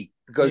Welsh League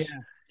because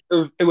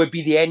it would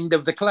be the end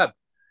of the club.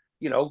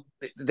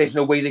 There's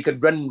no way they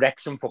could run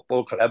Wrexham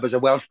Football Club as a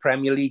Welsh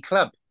Premier League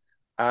club.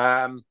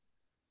 Do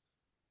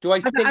I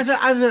think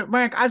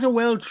Mark, as a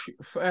Welsh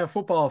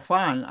football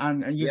fan,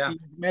 and you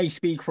may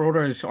speak for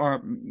others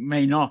or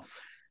may not.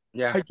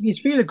 Yeah. Do you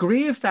feel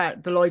aggrieved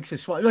that the likes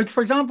of like,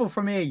 for example,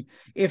 for me,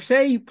 if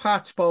say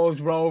Pats,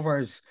 Bows,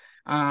 Rovers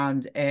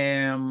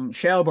and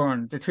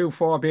Shelbourne, the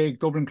four big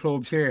Dublin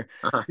clubs here,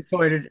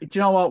 decided, do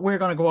you know what, we're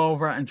going to go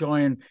over and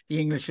join the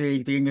English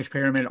League, the English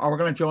Pyramid, or we're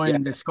going to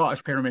join the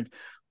Scottish Pyramid.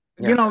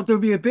 There'll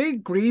be a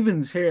big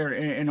grievance here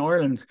in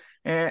Ireland.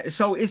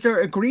 So is there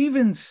a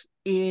grievance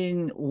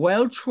in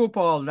Welsh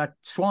football that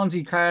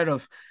Swansea,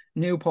 Cardiff,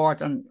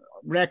 Newport and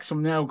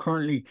Wrexham now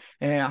currently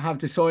have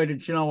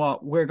decided, you know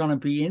what, we're going to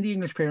be in the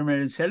English Pyramid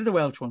instead of the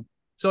Welsh one?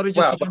 Sorry,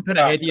 just jumping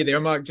ahead of you there,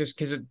 Mark, just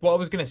because what I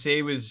was going to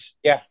say was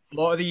a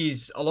lot of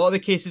the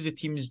cases of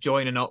teams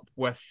joining up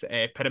with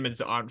pyramids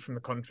that aren't from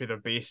the country they're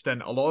based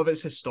in, a lot of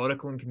it's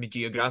historical and can be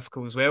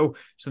geographical as well.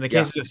 So in the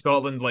cases of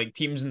Scotland, like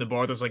teams in the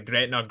borders like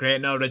Gretna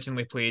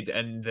originally played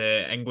in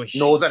the English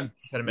Northern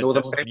system.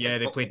 Yeah,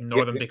 they played in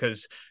Northern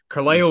because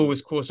Carlisle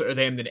was closer to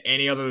them than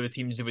any other of the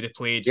teams they would have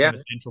played from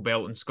the Central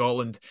Belt in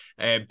Scotland.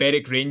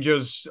 Berwick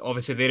Rangers,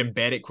 obviously they're in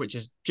Berwick, which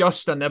is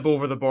just a nib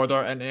over the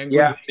border in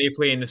England. They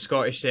play in the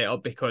Scottish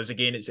setup because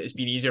again it's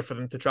been easier for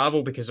them to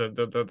travel because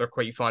they're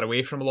quite far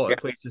away from a lot of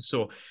places.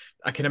 So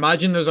I can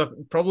imagine there's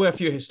probably a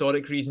few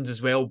historic reasons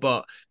as well.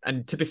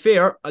 And to be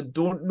fair, I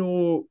don't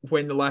know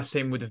when the last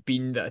time would have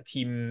been that a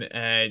team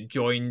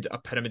joined a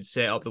pyramid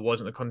setup that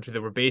wasn't the country they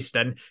were based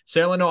in.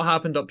 Certainly not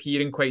happened up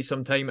here in quite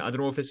some time. I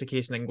don't know if it's the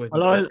case in England.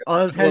 Well,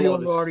 I'll tell you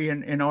already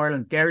in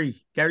Ireland,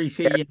 Derry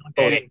City,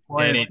 Derry,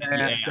 joined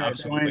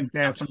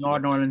from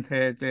Northern Ireland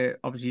to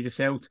obviously the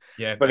south.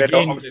 Yeah, but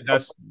again,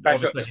 that's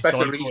obviously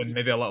historical and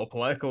maybe a little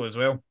political as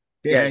well.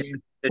 Yeah.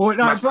 But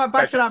no,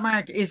 back to that,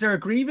 Mark. Is there a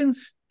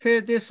grievance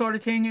to this sort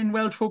of thing in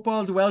Welsh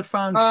football? Do Welsh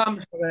fans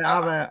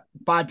have a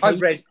bad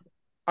taste?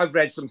 I've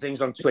read some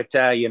things on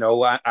Twitter,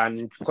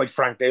 and quite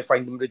frankly, I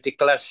find them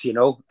ridiculous.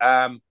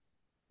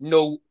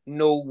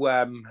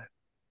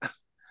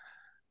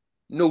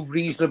 No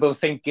reasonable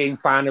thinking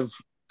fan of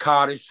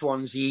Cardiff,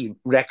 Swansea,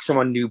 Wrexham,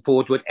 and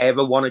Newport would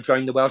ever want to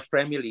join the Welsh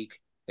Premier League.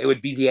 It would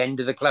be the end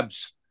of the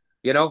clubs.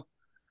 We're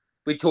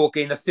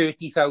talking a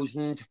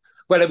 30,000.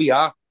 Well, there we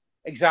are.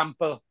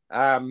 Example.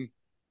 Last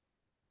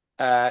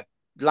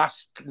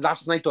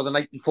night or the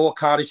night before,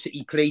 Cardiff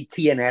City played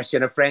TNS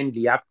in a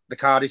friendly at the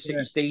Cardiff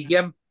City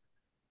Stadium.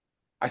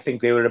 I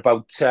think they were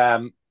about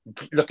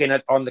looking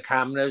at on the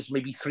cameras,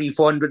 maybe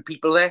 300-400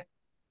 people there.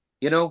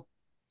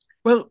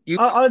 Well,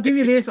 I'll give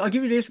you this,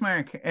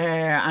 Mark,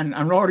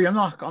 and Rory. I'm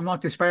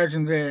not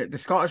disparaging the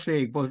Scottish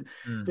League, but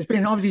there's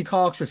been obviously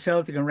talks with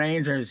Celtic and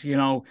Rangers,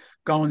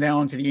 going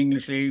down to the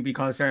English League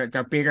because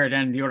they're bigger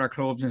than the other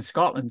clubs in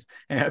Scotland.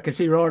 I can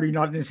see Rory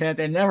nodding his head.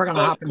 They're never going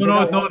to happen.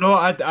 No.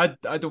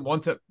 I don't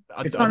want it.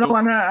 I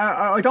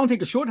don't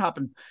think it should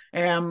happen.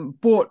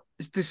 But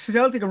the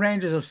Celtic and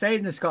Rangers have stayed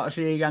in the Scottish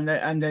League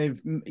and they've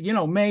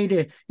made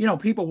it.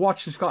 People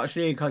watch the Scottish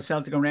League because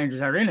Celtic and Rangers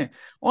are in it.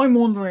 I'm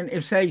wondering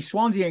if, say,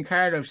 Swansea and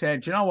Cardiff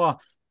said, you know what,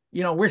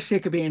 we're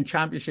sick of being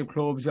championship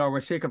clubs, or we're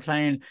sick of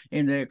playing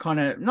in the kind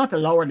of, not the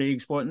lower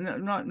leagues, but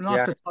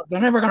they're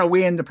never going to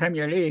win the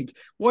Premier League.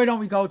 Why don't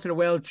we go to the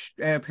Welsh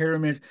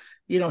pyramid,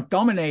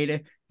 dominate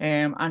it,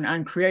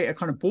 and create a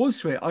kind of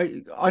buzz to it?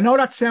 I know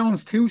that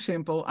sounds too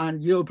simple,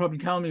 and you'll probably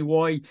tell me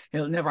why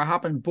it'll never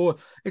happen, but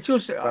it's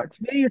just, to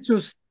me, it's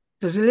just,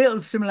 there's a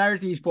little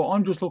similarities, but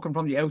I'm just looking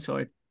from the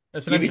outside.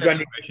 That's an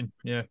interesting question.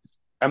 Yeah.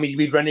 I mean, you'd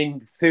be running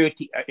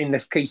 30, in the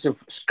case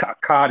of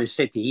Cardiff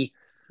City,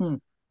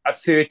 a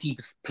 30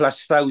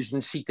 plus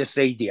thousand seater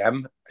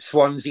stadium.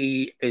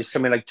 Swansea is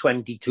something like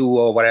 22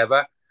 or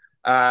whatever,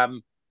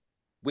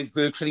 with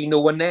virtually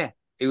no one there.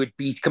 It would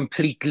be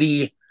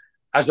completely,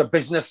 as a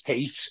business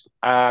case,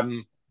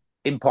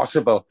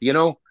 impossible.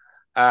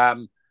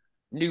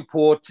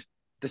 Newport.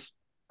 This,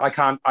 I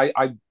can't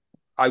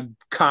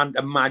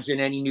imagine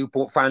any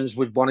Newport fans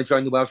would want to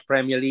join the Welsh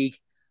Premier League.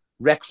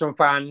 Wrexham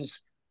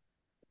fans,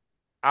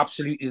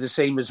 absolutely the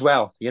same as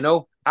well.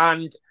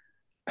 And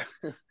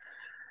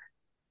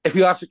if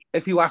you ask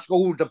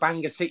all the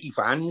Bangor City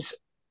fans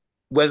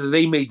whether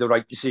they made the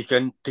right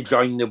decision to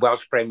join the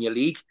Welsh Premier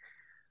League,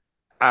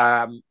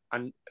 and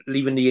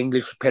leaving the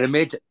English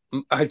pyramid,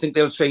 I think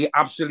they'll say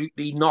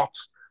absolutely not.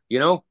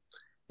 It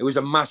was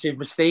a massive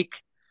mistake.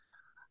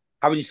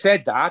 Having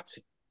said that,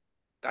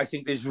 I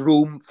think there's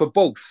room for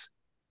both.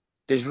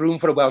 There's room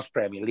for the Welsh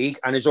Premier League,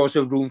 and there's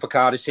also room for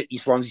Cardiff City,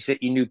 Swansea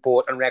City,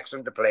 Newport, and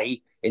Wrexham to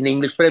play in the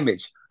English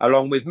pyramid,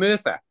 along with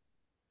Merthyr.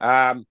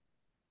 I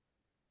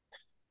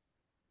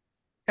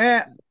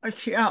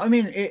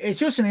mean, it's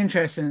just an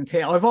interesting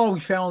thing. I've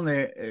always found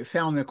it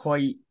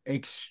quite.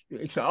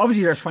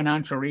 Obviously, there's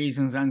financial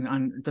reasons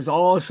and there's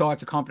all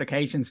sorts of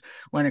complications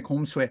when it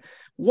comes to it.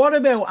 What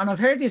about? And I've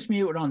heard this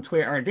muted on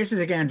Twitter. This is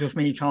again just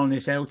me throwing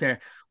this out there.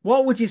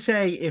 What would you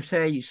say if,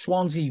 say,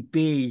 Swansea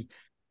B,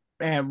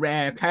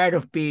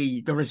 Cardiff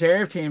B, the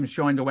reserve teams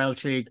joined the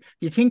Welsh League? Do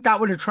you think that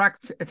would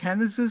attract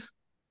attendances?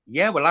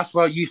 Yeah, well, that's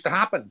what used to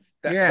happen.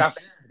 They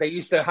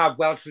used to have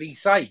Welsh League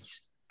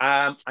sides,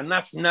 and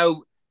that's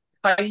now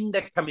kind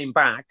of coming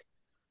back.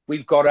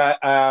 We've got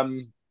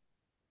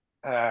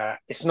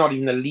it's not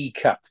even a League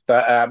Cup,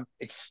 but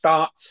it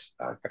starts.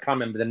 I can't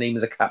remember the name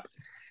of the cup.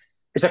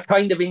 It's a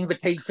kind of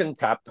invitation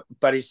cup,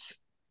 but it's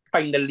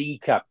kind of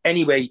League Cup.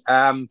 Anyway,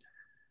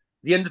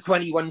 the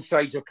under-21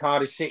 sides of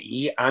Cardiff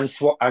City and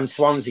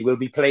Swansea will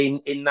be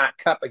playing in that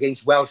cup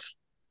against Welsh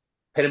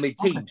pyramid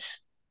teams. Okay.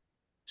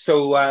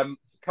 So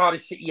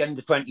Cardiff City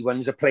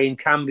under-21s are playing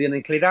Cambrian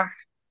and Clydach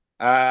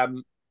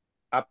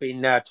up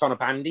in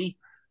Tonopandi.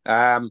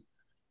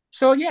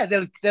 So yeah,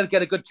 they'll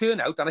get a good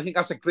turnout, and I think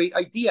that's a great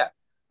idea.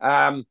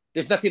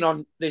 There's nothing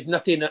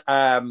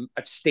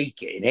at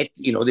stake in it.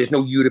 There's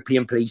no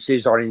European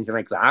places or anything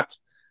like that.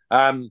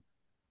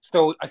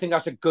 So I think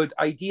that's a good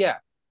idea.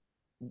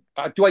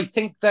 Do I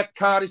think that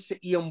Cardiff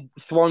City and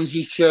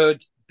Swansea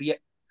should be?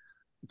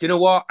 Do you know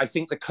what? I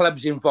think the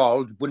clubs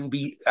involved wouldn't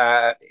be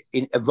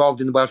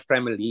involved in the Welsh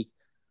Premier League.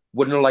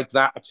 Wouldn't like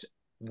that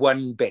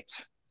one bit,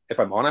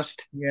 if I'm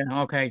honest.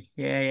 Yeah. Okay.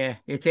 Yeah.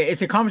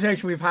 It's a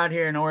conversation we've had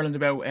here in Ireland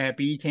about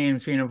B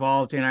teams being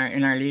involved in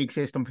our league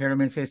system,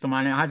 pyramid system,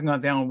 and it hasn't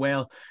gone down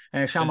well.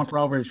 Shamrock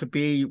Rovers would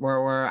be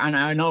where, and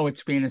I know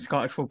it's been in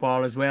Scottish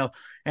football as well.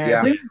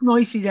 Brings us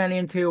nicely then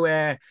into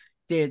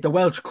the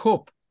Welsh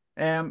Cup,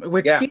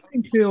 which did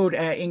include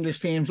English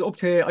teams up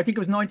to, I think it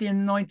was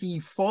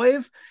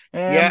 1995.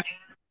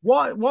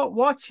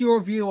 What's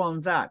your view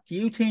on that? Do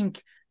you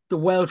think the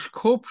Welsh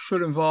Cup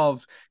should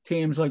involve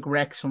teams like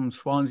Wrexham,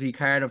 Swansea,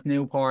 Cardiff,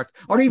 Newport,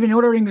 or even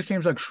other English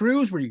teams like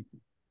Shrewsbury?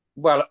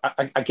 Well,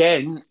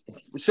 again,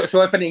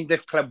 so if an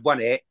English club won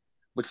it,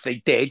 which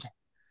they did,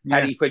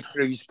 Hereford,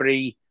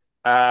 Shrewsbury,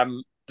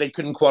 they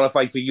couldn't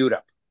qualify for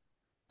Europe.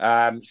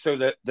 So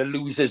the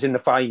losers in the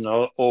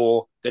final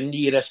or the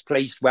nearest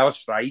placed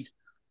Welsh side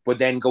would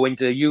then go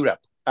into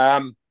Europe.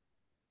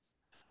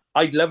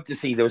 I'd love to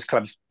see those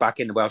clubs back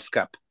in the Welsh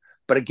Cup.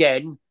 But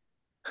again,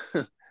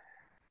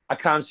 I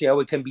can't see how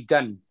it can be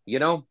done,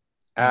 I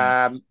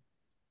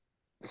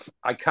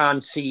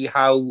can't see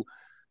how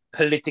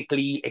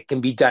politically it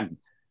can be done.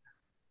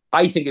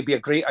 I think it'd be a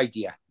great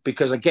idea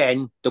because,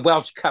 again, the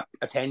Welsh Cup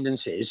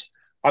attendances,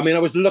 I mean, I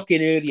was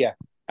looking earlier,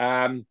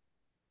 and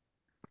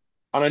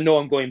I know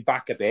I'm going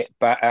back a bit,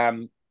 but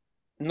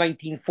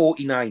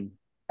 1949,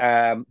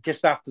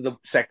 just after the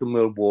Second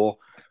World War,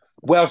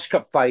 Welsh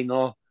Cup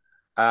final,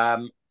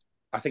 I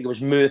think it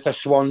was Merthyr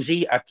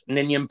Swansea at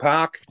Ninian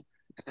Park,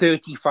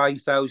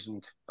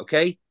 35,000,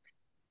 okay?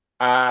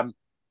 The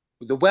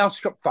Welsh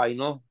Cup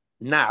final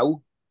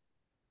now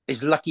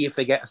is lucky if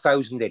they get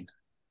 1,000 in.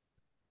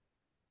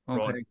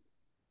 Okay.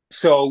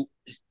 So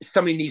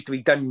something needs to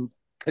be done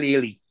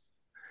clearly.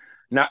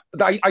 Now,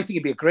 I think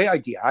it'd be a great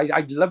idea.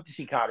 I'd love to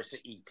see Cardiff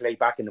City play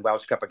back in the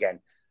Welsh Cup again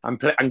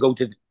and go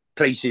to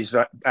places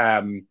that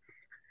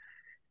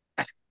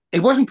it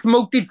wasn't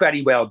promoted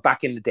very well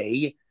back in the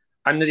day,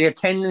 and the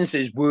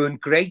attendances weren't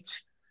great.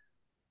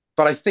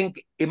 But I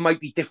think it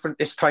might be different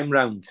this time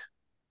round.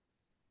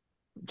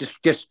 Just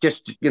it's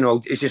just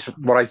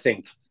what I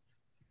think.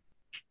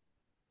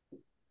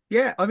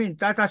 Yeah, I mean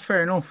that's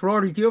fair enough.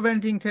 Rory, do you have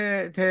anything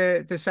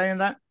to say on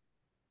that?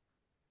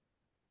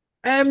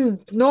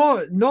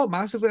 No, not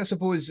massively, I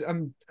suppose.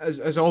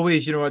 As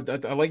always,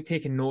 I like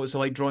taking notes. I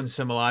like drawing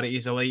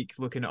similarities. I like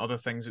looking at other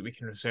things that we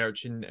can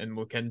research and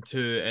look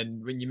into.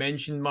 And when you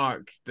mentioned,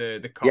 Mark,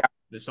 the cup,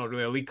 it's not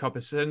really a League Cup.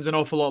 It sounds an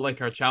awful lot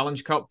like our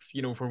Challenge Cup,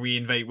 where we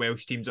invite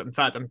Welsh teams up. In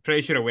fact, I'm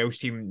pretty sure a Welsh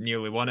team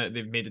nearly won it.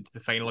 They've made it to the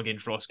final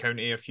against Ross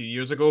County a few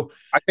years ago.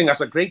 I think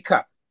that's a great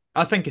cup.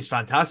 I think it's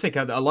fantastic.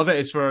 I love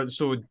it.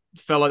 So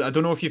Phil, I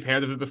don't know if you've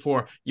heard of it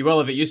before. You will,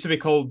 if it used to be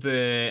called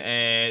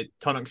the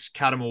Tunnock's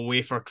Caramel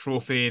Wafer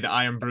Trophy, the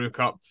Iron Brew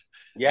Cup,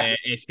 Yeah.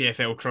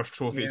 SPFL Crush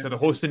Trophy. Yeah. So the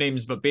host of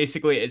names, but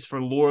basically it's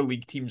for lower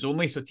league teams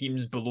only, so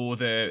teams below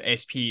the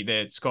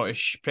the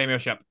Scottish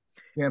Premiership.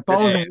 Yeah, Uh,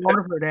 Bowes and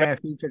Waterford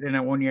featured in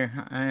it one year,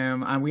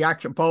 and we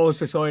actually Bowes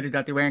decided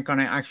that they weren't going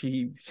to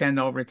actually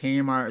send over a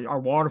team, or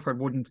Waterford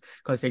wouldn't,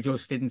 because they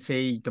just didn't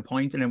see the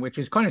point in it, which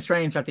is kind of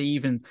strange that they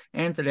even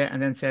entered it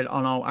and then said,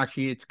 "Oh no,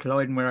 actually it's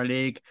colliding with our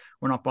league,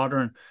 we're not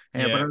bothering."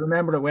 But I yeah,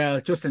 remember it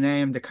well, just the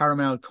name, the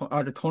caramel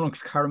or the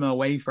Tunnock's Caramel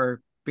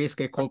Wafer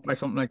Biscuit Cup or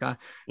something like that.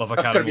 love a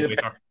That's going to caramel be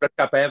the wafer. best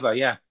cup ever.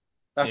 Yeah.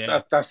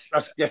 Yeah. That's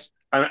just,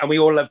 and we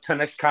all love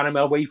Tunnock's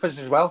caramel wafers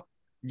as well.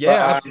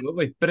 Yeah, But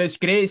absolutely. But it's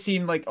great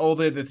seeing like all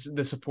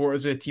the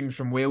supporters of teams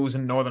from Wales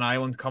and Northern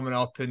Ireland coming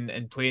up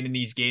and playing in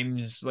these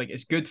games. Like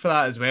it's good for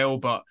that as well.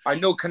 But I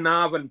know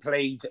Carnarvon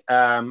played.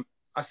 I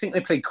think they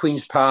played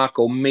Queens Park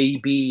or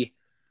maybe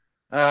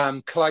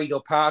Clyde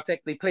or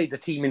Partick. They played the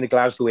team in the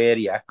Glasgow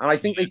area, and I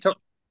think they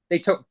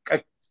took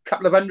a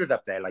couple of hundred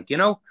up there. Like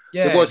there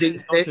yeah, was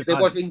it's not too there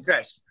bad. was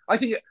interest. I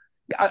think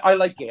I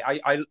like it.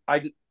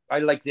 I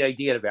like the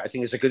idea of it. I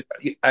think it's a good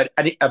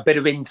a bit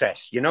of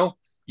interest.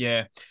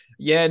 Yeah,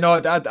 yeah, no,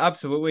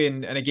 absolutely.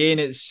 And again,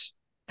 it's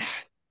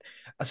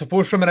I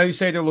suppose from an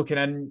outsider looking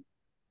in,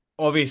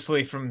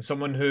 obviously from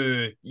someone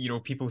who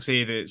people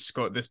say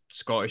that the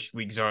Scottish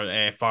leagues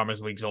are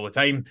farmers leagues all the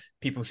time.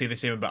 People say the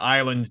same about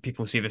Ireland.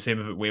 People say the same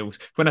about Wales.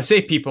 When I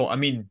say people, I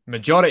mean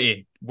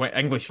majority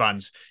English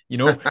fans.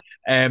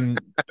 Um,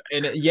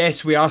 and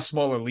yes, we are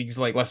smaller leagues.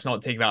 Like, let's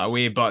not take that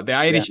away. But the Yeah.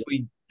 Irish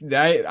league.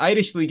 The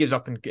Irish league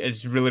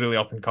is really, really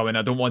up and coming.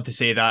 I don't want to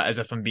say that as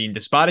if I'm being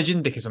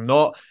disparaging, because I'm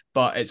not,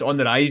 but it's on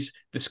the rise.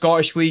 The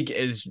Scottish league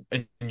is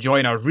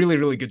enjoying a really,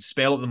 really good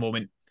spell at the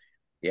moment.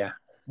 Yeah.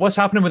 What's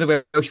happening with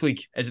the Welsh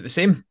league? Is it the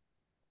same?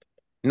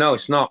 No,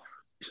 it's not.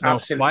 It's No.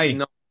 absolutely Why?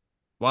 not.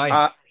 Why?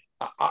 Uh,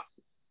 I,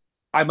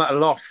 I'm at a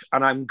loss,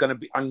 and I'm gonna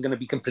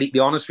be completely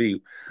honest with you.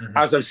 Mm-hmm.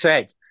 As I've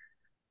said,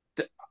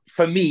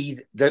 for me,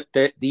 the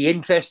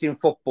interest in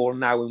football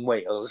now in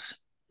Wales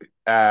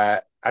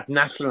at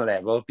national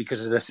level, because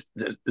of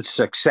the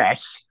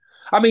success.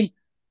 I mean,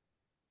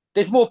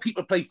 there's more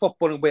people play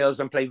football in Wales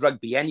than play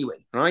rugby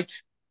anyway, right?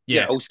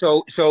 Yeah.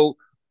 So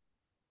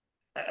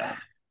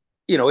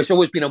it's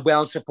always been a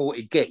well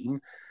supported game,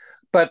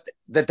 but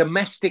the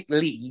domestic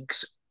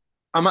leagues,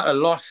 I'm at a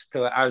loss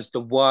as to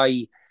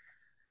why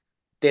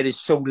there is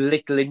so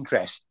little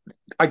interest.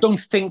 I don't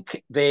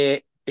think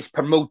it's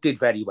promoted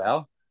very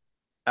well.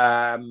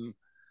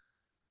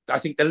 I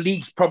think the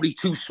league's probably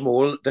too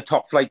small. The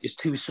top flight is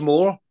too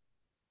small.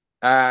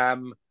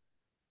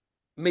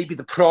 Maybe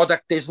the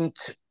product isn't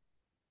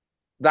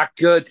that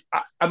good.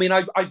 I mean,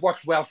 I've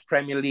watched Welsh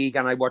Premier League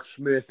and I watched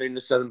Merthyr in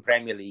the Southern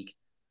Premier League,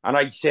 and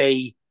I'd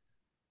say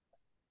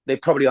they're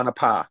probably on a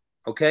par.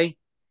 Okay.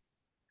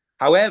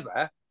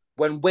 However,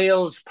 when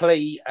Wales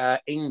play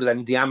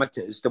England, the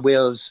amateurs, the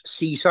Wales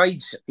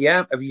Seasides,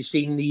 yeah, have you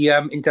seen the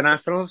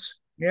internationals?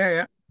 Yeah,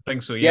 yeah. I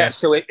think so, Yeah, yeah.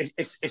 so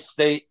it's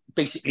the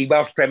basically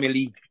Welsh Premier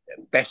League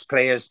best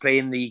players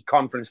playing the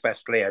conference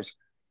best players.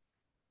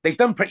 They've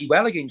done pretty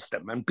well against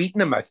them and beaten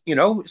them,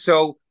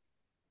 so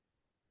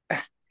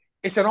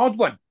it's an odd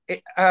one.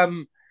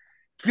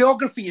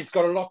 Geography has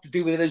got a lot to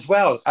do with it as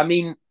well. I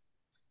mean,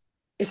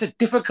 it's a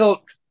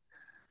difficult.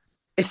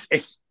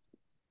 It's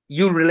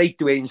you relate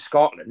to it in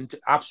Scotland,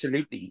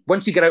 absolutely.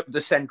 Once you get out of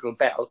the Central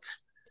Belt,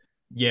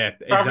 Yeah,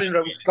 traveling exactly.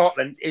 around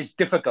Scotland is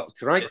difficult,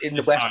 right? It's, In the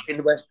it's west,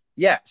 hard.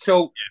 yeah.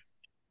 So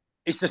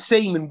it's the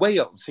same in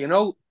Wales.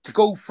 To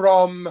go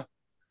from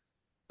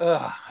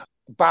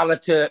Bala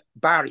to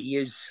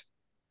Barry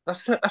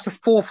that's a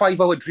 4 or 5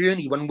 hour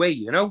journey one way.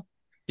 Yeah,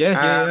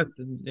 yeah, Um,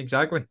 yeah,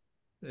 exactly.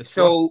 It's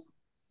far. so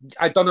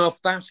I don't know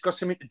if that's got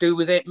something to do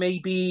with it.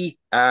 Maybe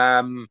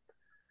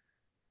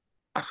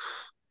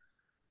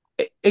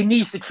it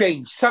needs to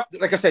change.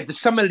 Like I said, the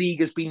summer league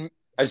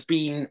has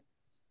been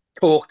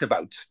talked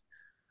about,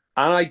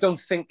 and I don't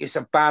think it's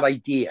a bad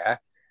idea.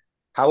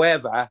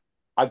 However,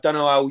 I don't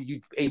know how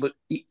you'd be able.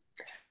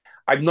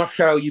 I'm not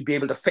sure how you'd be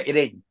able to fit it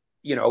in.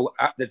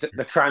 At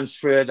the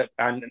transfer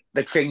and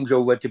the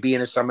changeover to be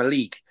in a summer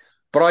league.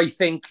 But I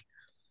think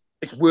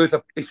it's worth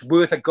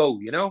a go.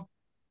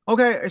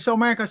 Okay, so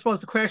Mark, I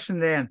suppose the question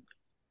then,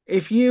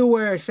 if you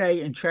were,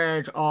 say, in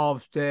charge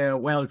of the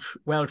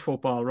Welsh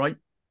football, right?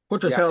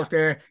 Put Yeah, yourself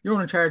there,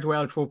 you're in charge of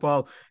Welsh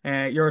football,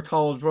 you're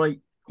told, right,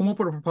 come up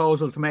with a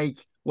proposal to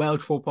make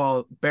Welsh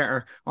football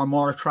better or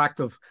more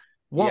attractive.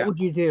 What yeah. would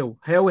you do?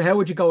 How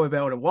would you go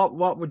about it?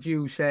 What would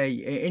you say,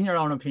 in your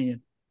own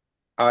opinion?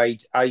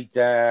 I'd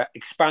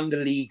expand the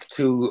league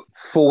to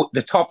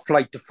the top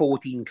flight to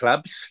 14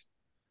 clubs.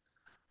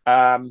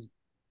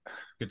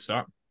 Good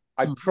start.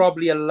 I'd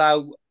probably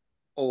allow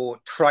or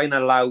try and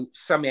allow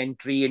some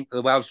entry into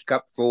the Welsh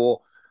Cup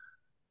for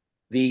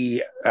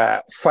the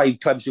 5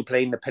 clubs who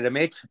play in the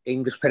pyramid,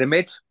 English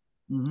pyramid.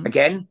 Mm-hmm.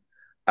 Again,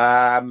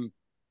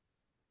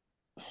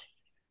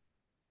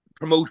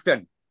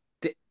 promotion,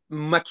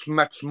 much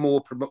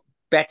more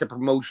better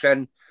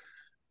promotion,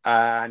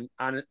 and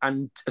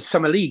a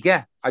summer league.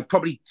 Yeah, I'd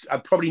probably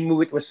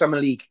move it to a summer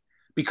league,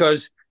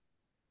 because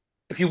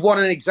if you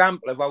want an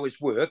example of how it's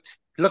worked,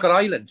 look at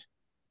Ireland.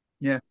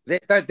 Yeah,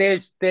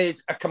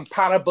 there's a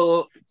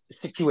comparable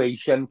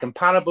situation,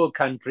 comparable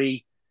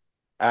country,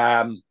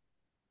 and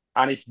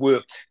it's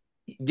worked.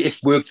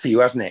 It's worked for you,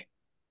 hasn't it?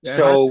 yeah,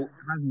 So it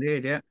has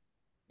indeed, yeah.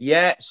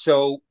 yeah.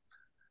 So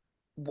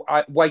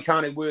why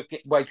can't it work?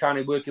 Why can't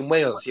it work in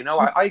Wales? You know,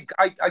 I'd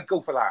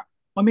go for that.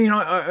 I mean,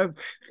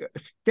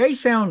 they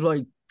sound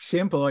like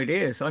simple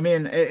ideas. I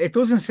mean, it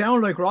doesn't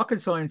sound like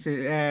rocket science,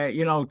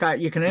 that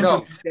you can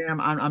implement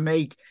them and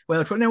make,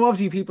 well, now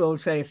obviously people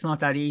say it's not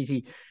that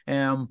easy.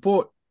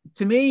 But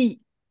to me,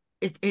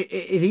 it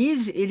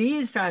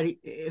is that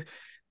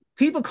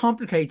people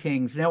complicate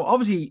things. Now,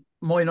 obviously,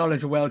 my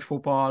knowledge of Welsh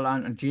football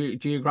and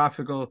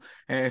geographical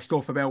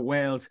stuff about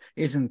Wales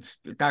isn't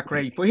that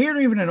great. But here,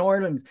 even in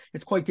Ireland,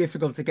 it's quite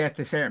difficult to get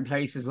to certain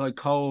places like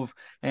Cove,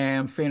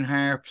 Finn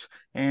Harps,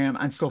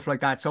 and stuff like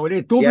that. So it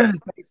is Dublin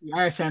is basically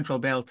our central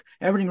belt.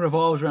 Everything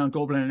revolves around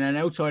Dublin, and then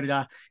outside of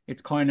that,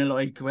 it's kind of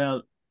like,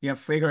 well, you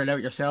figure it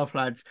out yourself,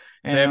 lads.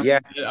 Am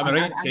I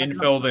right in saying,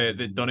 Phil,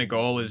 that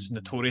Donegal is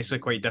notoriously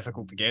quite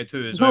difficult to get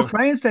to as well? There's no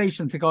train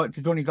station to go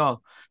to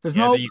Donegal. There's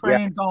no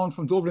train going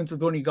from Dublin to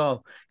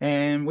Donegal,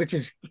 which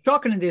is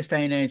shocking in this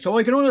day and age. So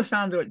I can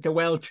understand the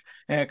Welsh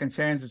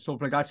concerns and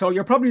stuff like that. So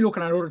you're probably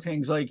looking at other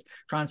things like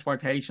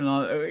transportation,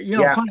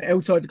 kind of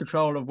outside the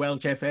control of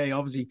Welsh FA,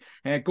 obviously,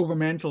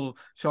 governmental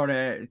sort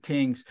of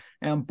things.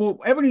 But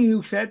everything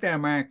you said there,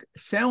 Mark,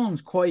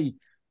 sounds quite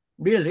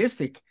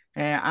realistic.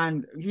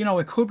 And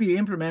it could be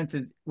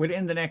implemented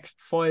within the next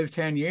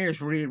 5-10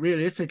 years.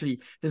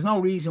 Realistically, there's no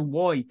reason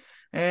why.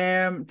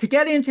 To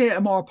get into a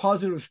more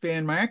positive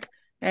spin, Mark.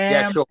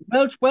 Sure.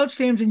 Welsh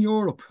teams in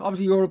Europe.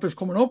 Obviously, Europe is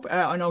coming up.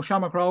 I know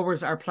Shamrock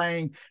Rovers are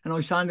playing an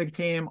Icelandic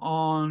team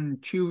on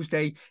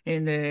Tuesday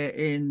in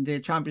the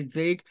Champions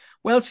League.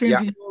 Welsh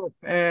teams in Europe.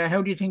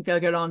 How do you think they'll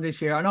get on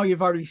this year? I know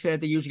you've already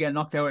said they usually get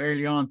knocked out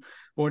early on,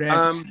 but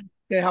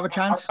they have a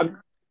chance.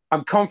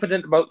 I'm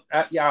confident about.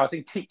 I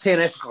think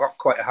TNS got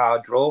quite a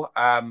hard draw.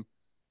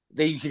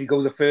 They usually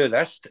go the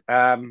furthest,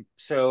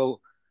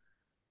 so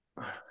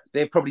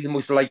they're probably the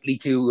most likely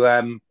to.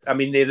 I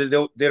mean, they're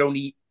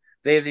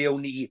the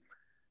only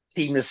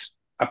team that's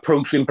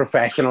approaching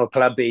professional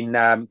club in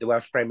the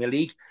Welsh Premier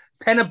League.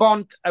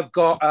 Penabont have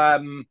got I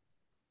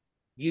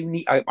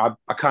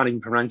can't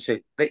even pronounce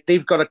it.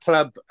 They've got a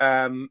club,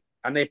 and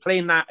they're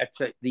playing that at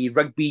the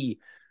rugby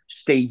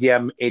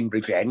stadium in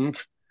Bridgend.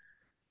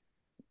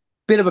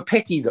 Bit of a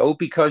pity though,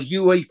 because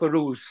UEFA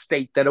rules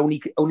state that only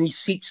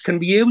seats can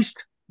be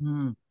used.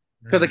 So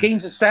the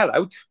game's a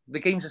sellout.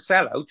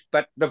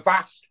 But the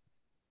vast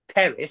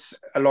terrace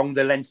along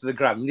the length of the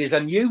ground is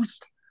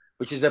unused,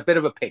 which is a bit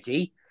of a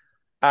pity.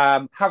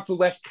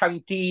 Haverfordwest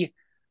County,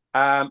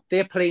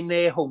 they're playing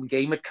their home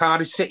game at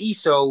Cardiff City.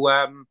 So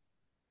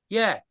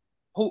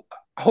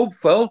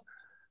hopeful,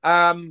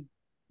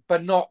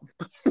 but not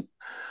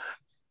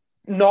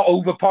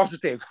over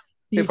positive.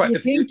 Do you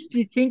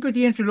think with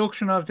the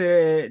introduction of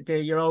the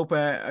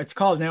Europa, it's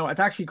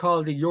actually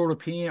called the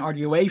European or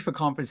the UEFA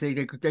Conference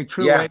League, they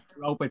threw away the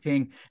Europa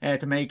thing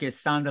to make it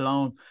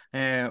standalone.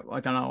 I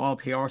don't know, all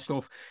PR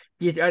stuff.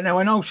 Now,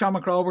 I know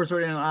Shamrock Rovers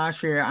were in it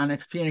last year, and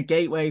it's been a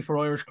gateway for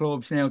Irish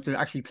clubs now to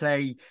actually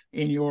play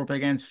in Europe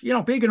against,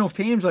 big enough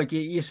teams. Like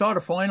you saw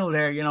the final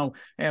there,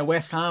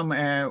 West Ham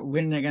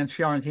winning against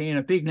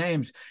Fiorentina, big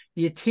names.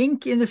 Do you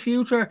think in the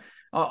future,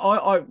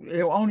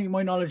 only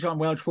my knowledge on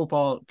Welsh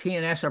football,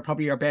 TNS are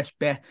probably your best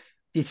bet.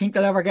 Do you think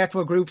they'll ever get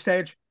to a group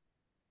stage?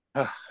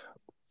 Well,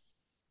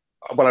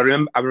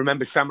 I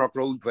remember Shamrock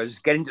Rovers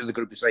getting to the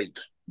group stage.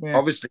 Yeah.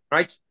 Obviously,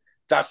 right?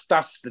 That's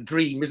the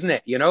dream, isn't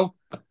it?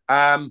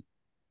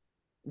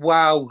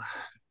 Wow.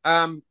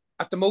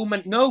 At the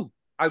moment, no,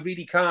 I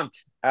really can't.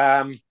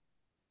 No,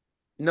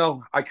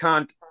 I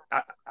can't.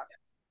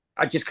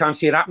 I just can't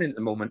see it happening at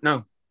the moment.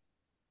 No,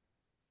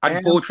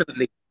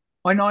 unfortunately.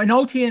 I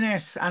know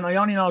TNS, and I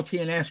only know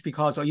TNS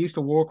because I used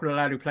to work with a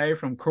lad who played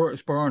for him,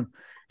 Curtis Byrne.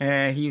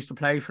 He used to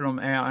play for him,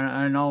 and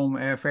I know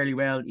him fairly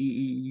well.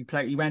 He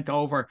went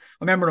over.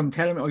 I remember him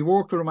telling me, I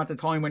worked with him at the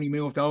time when he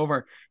moved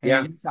over. He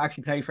used to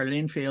actually play for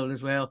Linfield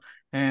as well,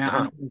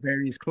 and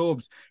various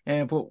clubs.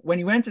 But when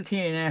he went to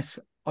TNS,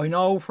 I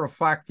know for a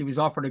fact he was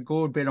offered a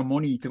good bit of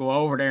money to go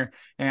over there,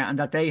 and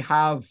that they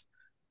have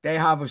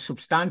a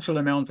substantial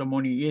amount of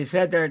money. You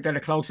said they're the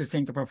closest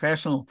thing to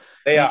professional.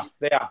 They are.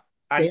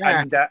 Is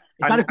that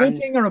a good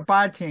thing or a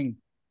bad thing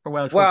for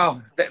Welsh?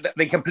 Well,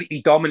 they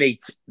completely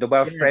dominate the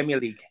Welsh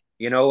Premier League.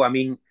 I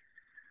mean,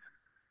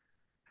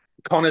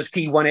 Connors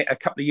Key won it a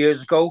couple of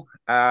years ago.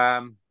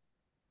 The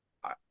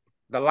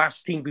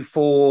last team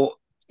before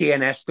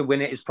TNS to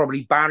win it is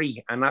probably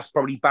Barry, and that's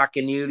probably back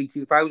in the early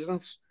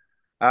 2000s.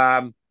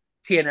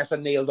 TNS are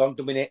nailed on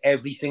to win it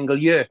every single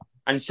year,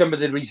 and some of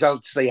the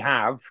results they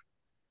have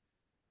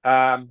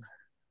are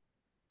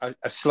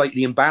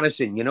slightly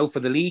embarrassing, for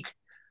the league.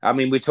 I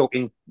mean, we're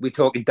talking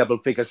double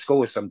figure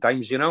scores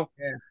sometimes,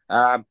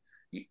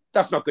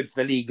 That's not good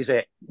for the league, is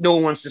it? No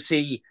one wants to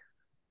see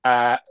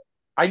I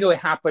know it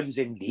happens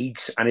in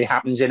leagues and it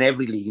happens in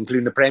every league,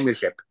 including the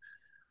Premiership,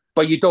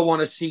 but you don't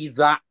want to see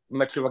that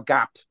much of a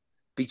gap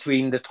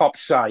between the top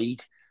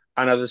side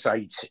and other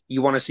sides.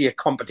 You want to see a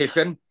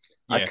competition,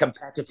 a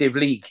competitive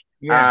league.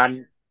 Yeah.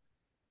 And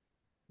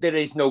there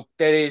is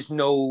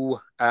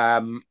no.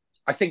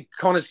 I think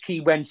Connors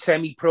Key went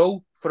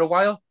semi-pro for a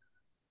while,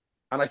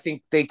 and I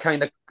think they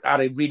kind of had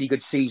a really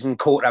good season,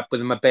 caught up with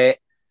them a bit.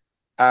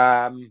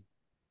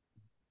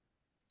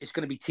 It's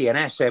going to be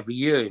TNS every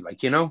year,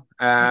 like, you know.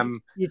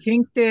 You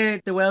think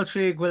the Welsh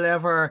League will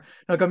ever,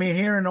 like, I mean,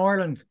 here in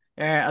Ireland,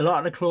 a lot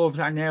of the clubs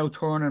are now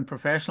turning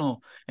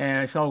professional.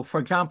 So, for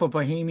example,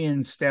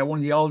 Bohemians, they're one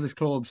of the oldest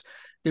clubs.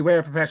 They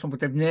were professional, but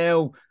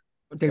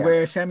they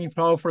were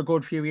semi-pro for a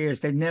good few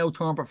years. They've now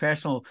turned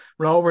professional.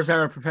 Rovers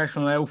are a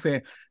professional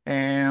outfit.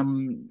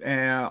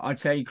 I'd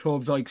say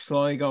clubs like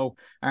Sligo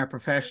are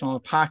professional.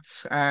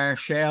 Pats are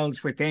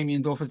Shells with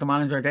Damien Duff as the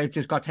manager. They've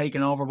just got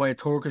taken over by a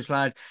Turkish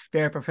lad.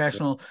 They're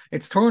professional.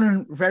 It's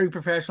turning very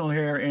professional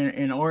here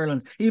in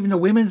Ireland. Even the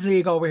women's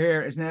league over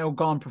here is now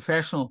gone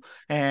professional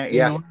in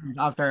Ireland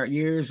after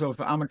years of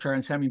amateur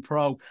and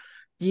semi-pro.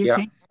 Do you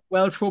think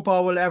Welsh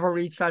football will ever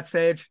reach that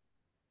stage?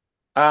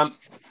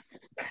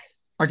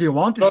 Or do you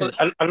want it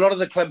to? A lot of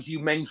the clubs you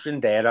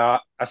mentioned there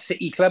are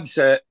city clubs,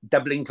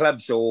 Dublin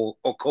clubs, or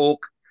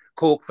Cork,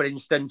 for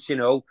instance, you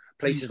know,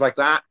 places like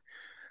that.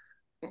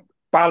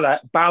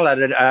 Bala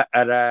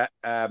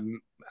are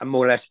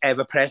more or less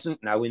ever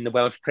present now in the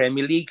Welsh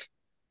Premier League.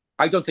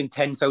 I don't think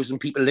 10,000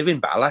 people live in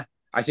Bala.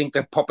 I think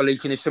the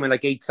population is something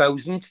like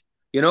 8,000,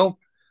 you know.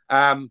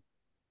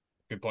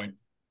 Good point.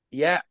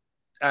 Yeah.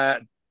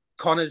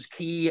 Connors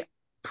Key,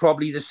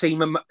 probably the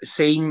same.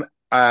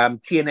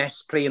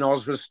 TNS playing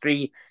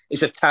Oswestry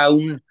is a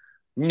town,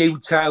 new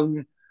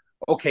town.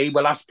 Okay,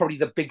 well, that's probably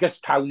the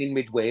biggest town in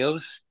Mid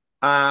Wales.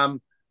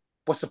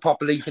 What's the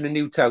population of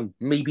Newtown?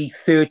 Maybe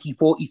 30,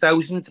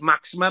 40,000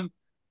 maximum.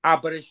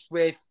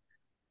 Aberystwyth,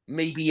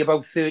 maybe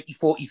about 30,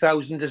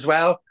 40,000 as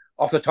well,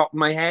 off the top of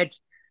my head.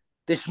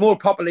 The small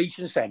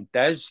population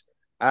centres,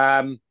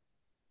 the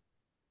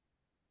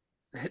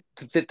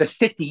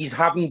cities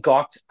haven't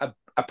got,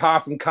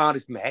 apart from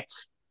Cardiff Met,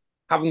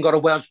 haven't got a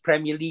Welsh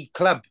Premier League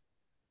club.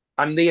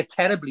 And they are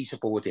terribly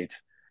supported,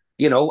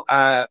 you know.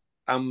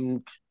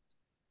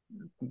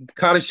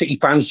 Cardiff City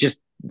fans just,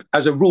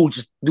 as a rule,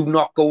 just do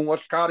not go and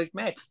watch Cardiff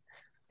Met,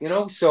 you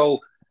know. So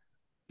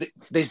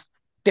there's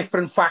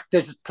different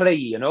factors at play,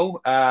 you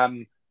know.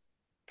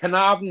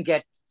 Carnarvon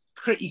get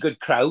pretty good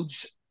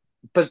crowds,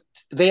 but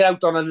they're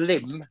out on a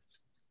limb.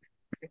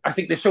 I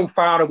think they're so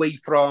far away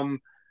from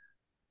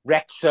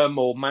Wrexham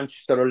or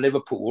Manchester or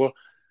Liverpool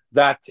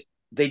that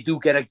they do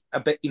get a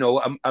bit, you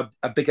know,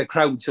 a bigger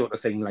crowd sort of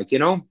thing, like, you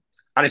know.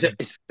 And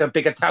it's a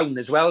bigger town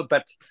as well,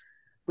 but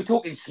we're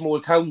talking small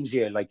towns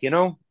here, like, you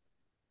know.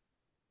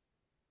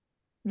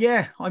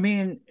 Yeah, I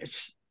mean,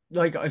 it's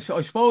like I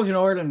suppose in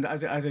Ireland,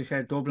 as I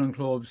said, Dublin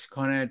clubs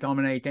kind of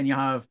dominate. Then you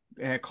have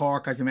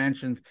Cork, as you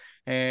mentioned.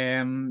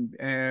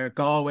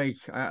 Galway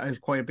is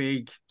quite a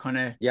big kind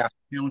of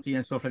county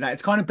and stuff like that.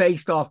 It's kind of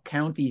based off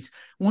counties.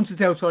 Once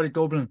it's outside of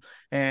Dublin,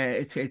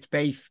 it's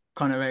based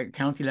kind of at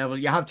county level.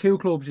 You have two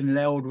clubs in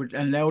Louth,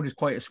 and Louth is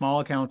quite a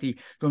small county,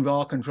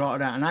 Dundalk and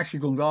Drogheda, and actually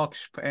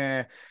Dundalk's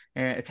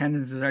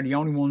attendances are the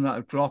only one that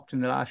have dropped in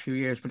the last few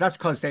years, but that's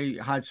because they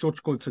had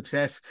such good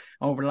success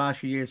over the last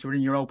few years. They were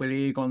in Europa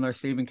League under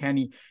Stephen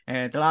Kenny.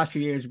 The last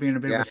few years have been a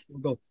bit of a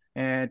struggle.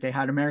 They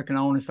had American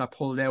owners that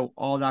pulled out,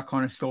 all that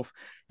kind of stuff.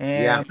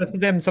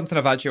 Something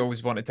I've actually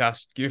always wanted to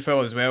ask you, Phil,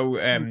 as well.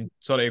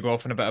 Sorry to go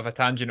off on a bit of a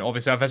tangent.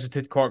 Obviously, I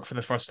visited Cork for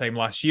the first time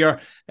last year.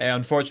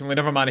 Unfortunately,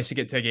 never managed to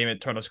get to a game at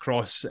Turner's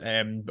Cross.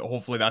 But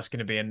hopefully that's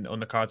going to be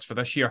on the cards for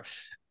this year.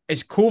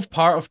 Is Cove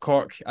part of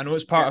Cork? I know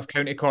it's part of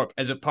County Cork.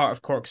 Is it part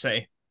of Cork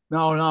City?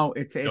 No,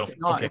 it's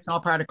not. Okay. It's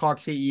not part of Cork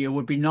City. It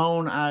would be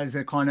known as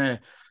a kind of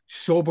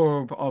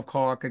suburb of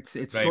Cork. It's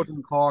right.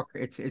 Southern Cork.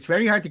 It's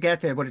very hard to get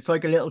to, but it's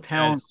like a little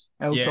town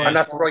outside. And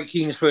that's Roy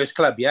Keane's first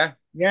club, yeah?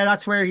 Yeah,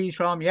 that's where he's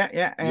from. I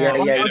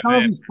don't know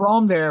if he's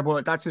from there,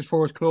 but that's his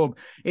first club.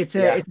 It's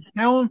a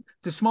town,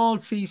 it's a small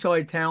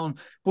seaside town.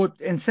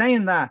 But in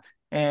saying that,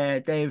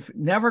 they've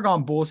never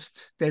gone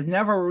bust. They've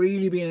never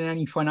really been in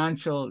any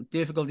financial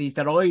difficulties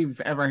that I've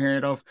ever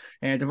heard of.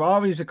 They're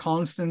always a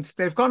constant.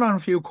 They've gone on a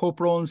few cup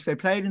runs. They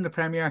played in the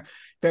Premier.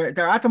 They're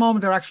at the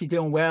moment they're actually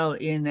doing well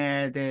in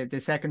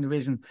the second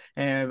division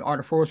or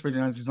the first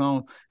division as it's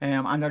known.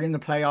 And they're in the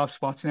playoff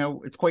spots now.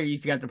 It's quite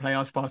easy to get the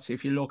playoff spots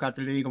if you look at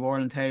the League of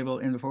Ireland table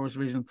in the first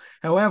division.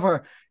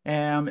 However,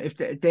 if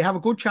they have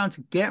a good chance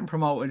of getting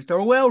promoted, they're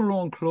a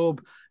well-run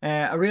club,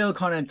 a real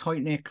kind of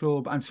tight-knit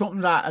club, and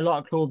something that a lot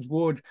of clubs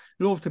would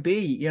love to be,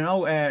 you know,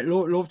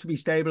 love to be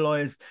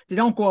stabilised. They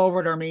don't go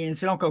over their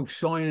means. They don't go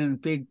signing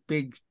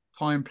big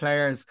time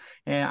players,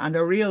 and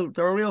they're a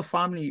real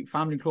family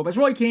club, as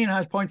Roy Keane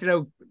has pointed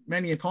out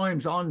many a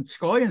times on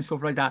Sky and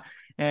stuff like that.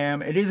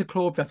 It is a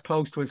club that's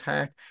close to his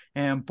heart,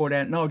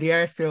 but no, they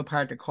are still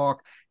part of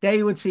Cork.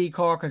 They would see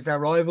Cork as their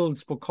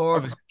rivals, but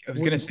Cork. I was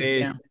going to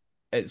say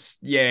it's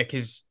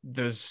because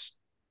there's.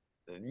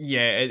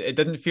 It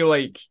didn't feel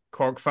like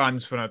Cork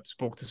fans, when I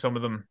spoke to some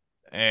of them,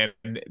 they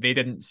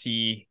didn't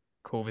see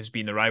Cove as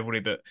being the rivalry,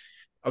 but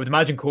I would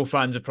imagine Cove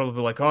fans are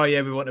probably like, oh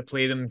yeah, we want to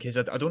play them, because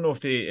I don't know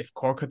if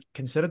Cork had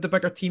considered the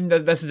bigger team.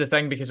 This is the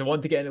thing, because I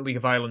want to get into League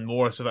of Ireland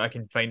more so that I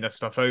can find this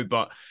stuff out.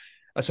 But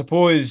I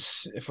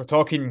suppose if we're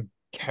talking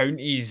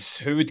counties,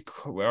 who would,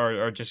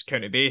 or just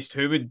county based,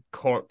 who would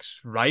Cork's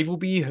rival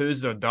be?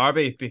 Who's their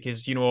derby?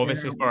 Because,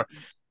 obviously for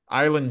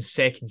Ireland's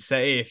second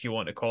city, if you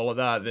want to call it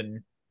that,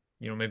 then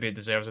maybe it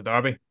deserves a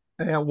derby.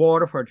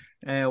 Waterford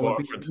would be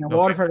Waterford.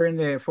 Waterford are in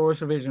the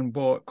first division,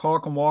 but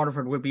Cork and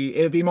Waterford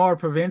it'd be more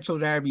provincial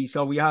derby.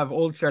 So we have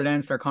Ulster,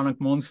 Leinster,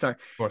 Connacht, Munster.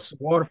 Of course.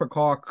 Waterford,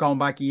 Cork going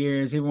back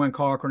years, even when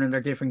Cork were in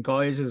their different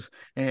guises.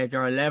 There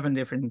are 11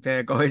 different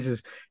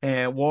guises.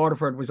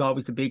 Waterford was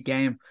always the big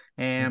game.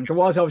 There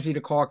was obviously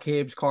the Cork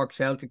Hibs, Cork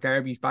Celtic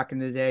derbies back in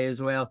the day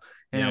as well.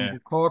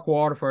 Cork,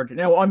 Waterford.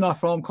 Now, I'm not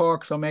from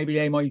Cork, so maybe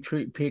they might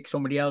pick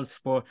somebody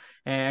else, but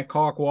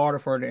Cork,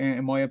 Waterford,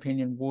 in my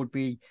opinion, would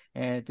be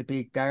the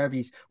big derbies.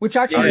 Which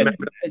actually,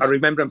 I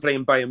remember them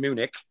playing Bayern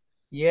Munich.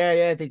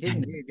 Yeah, they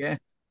did, yeah.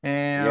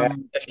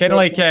 It's kind of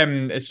like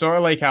it's sort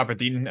of like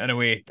Aberdeen in a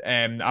way.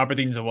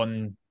 Aberdeen's a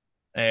one.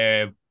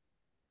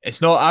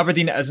 It's not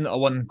Aberdeen. It isn't a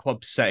one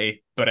club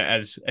city, but it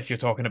is if you're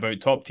talking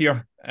about top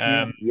tier.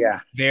 But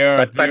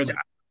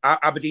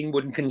Aberdeen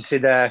wouldn't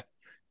consider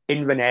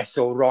Inverness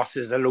or Ross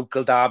as a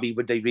local derby,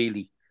 would they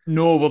really?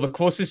 No, well, the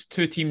closest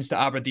two teams to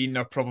Aberdeen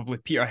are probably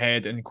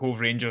Peterhead and Cove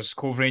Rangers.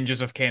 Cove Rangers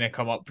have kind of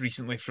come up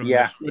recently from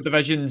the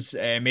divisions,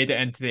 made it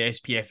into the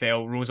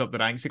SPFL, rose up the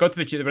ranks. They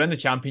were in the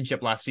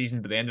Championship last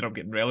season, but they ended up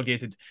getting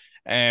relegated.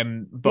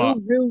 But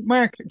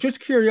Mark, just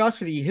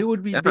curiosity, who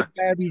would be the big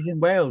derbies in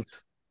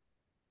Wales?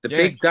 The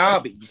big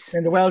derbies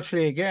in the Welsh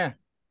League, yeah.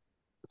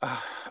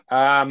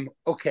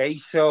 Okay,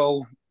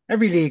 so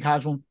every league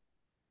has one.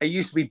 It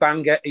used to be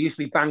Bangor. It used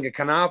to be Bangor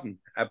Carnarvon,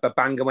 but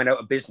Bangor went out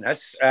of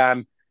business.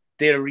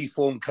 They're a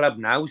reformed club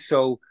now.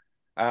 So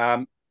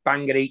Bangor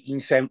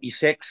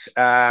 1876,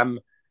 Carnarvon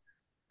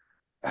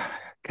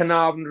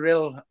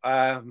Rill,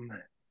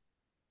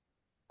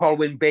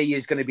 Colwyn Bay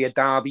is going to be a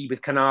derby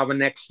with Carnarvon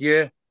next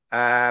year.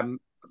 I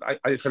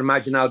can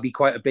imagine that'll be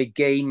quite a big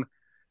game.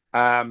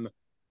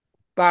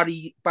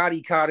 Barry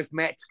Cardiff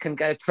Met can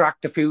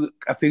attract a few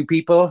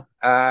people.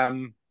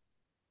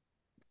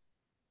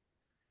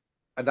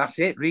 And that's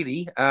it,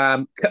 really.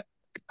 There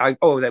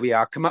we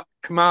are.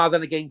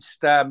 Carmarthen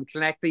against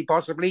Llanelli,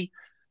 possibly.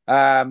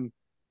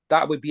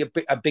 That would be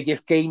a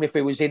biggest game if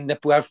it was in the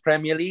Welsh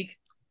Premier League.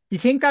 You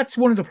think that's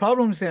one of the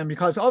problems then?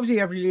 Because obviously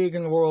every league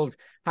in the world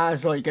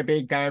has like a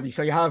big derby.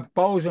 So you have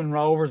Bows and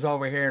Rovers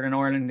over here in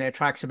Ireland that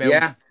attracts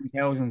about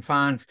 50,000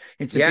 fans.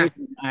 It's a big,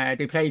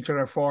 they play each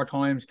other 4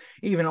 times.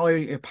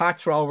 Even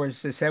Pats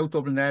Rovers, the South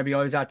Dublin derby,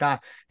 I was at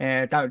that.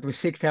 That was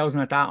 6,000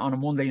 at that on a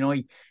Monday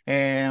night.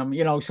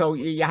 So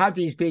you have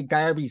these big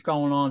derbies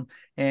going on.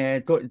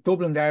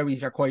 Dublin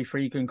derbies are quite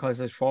frequent because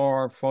there's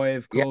 4 or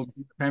 5 clubs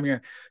in the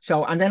Premier.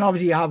 So, and then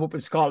obviously you have up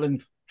in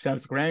Scotland,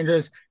 Celtic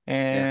Rangers,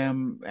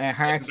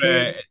 Hearts,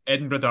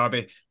 Edinburgh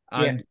Derby,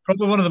 and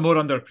probably one of the more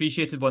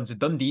underappreciated ones, the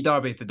Dundee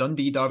Derby. The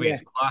Dundee Derby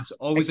is class,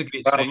 always a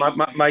great.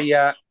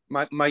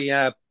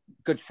 My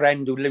good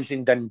friend who lives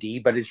in Dundee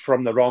but is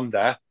from the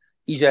Rhondda,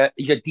 he's a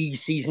D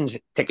season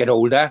ticket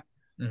holder,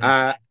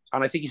 and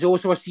I think he's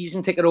also a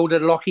season ticket holder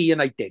at Lochee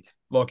United.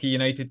 Lochee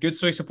United, good.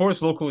 So he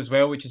supports local as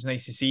well, which is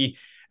nice to see.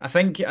 I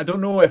don't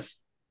know if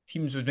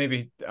teams would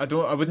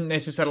I wouldn't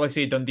necessarily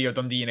say Dundee or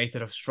Dundee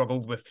United have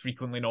struggled with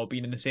frequently not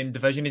being in the same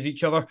division as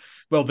each other.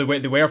 Well, they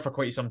were for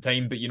quite some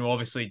time, but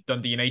obviously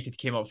Dundee United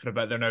came up for a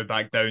bit. They're now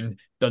back down.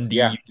 Dundee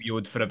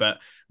UPO'd for a bit,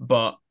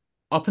 but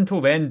up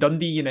until then,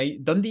 Dundee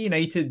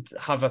United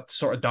have a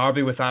sort of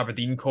derby with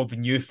Aberdeen called the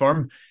New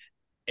Firm.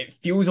 It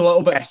feels a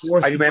little bit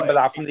forced. I remember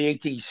that from the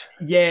 80s.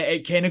 Yeah,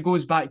 it kind of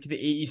goes back to the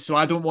 80s. So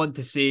I don't want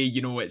to say,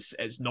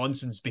 it's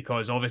nonsense,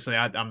 because obviously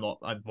I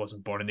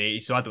wasn't born in the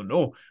 80s, so I don't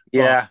know.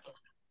 Yeah.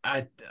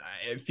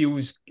 It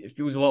feels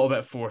a little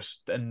bit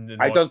forced, and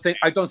I don't think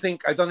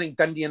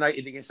Dundee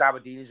United against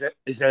Aberdeen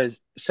is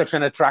such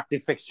an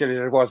attractive fixture as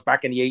it was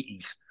back in the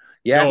 80s.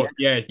 Yeah,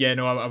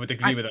 no, I would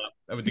agree with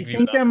that. Do you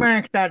think then,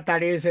 Mark,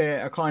 that is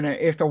a kind of,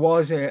 if there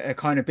was a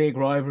kind of big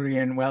rivalry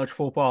in Welsh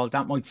football,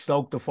 that might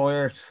stoke the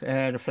fires,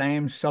 the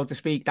flames, so to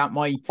speak. That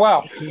might.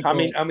 Well, I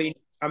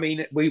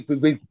mean, we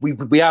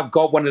have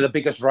got one of the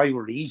biggest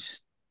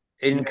rivalries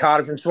in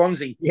Cardiff and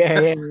Swansea.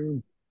 Yeah,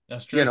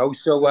 that's true.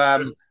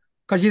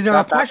 Because you're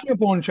a passionate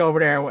bunch over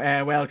there,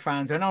 Welsh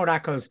fans. I know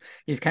that because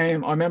I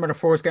remember the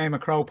first game at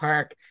Crow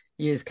Park.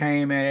 You were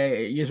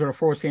the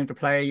first team to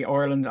play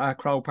Ireland at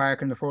Crow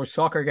Park in the first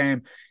soccer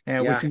game,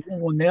 which was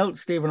 1-0,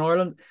 Stephen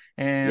Ireland.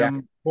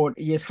 But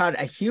you had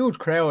a huge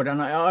crowd, and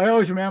I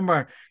always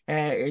remember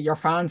your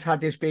fans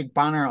had this big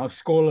banner of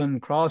skull and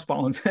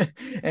crossbones.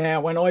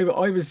 When I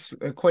was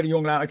quite a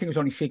young lad, I think I was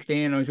only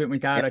 16. I was with my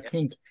dad, I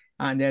think,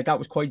 and that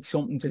was quite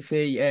something to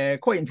see.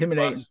 Quite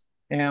intimidating.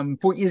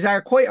 But you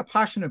are quite a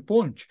passionate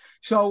bunch.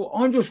 So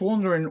I'm just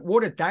wondering,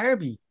 would a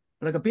derby,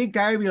 like a big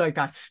derby like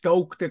that,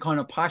 stoke the kind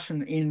of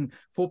passion in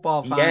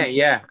football fans?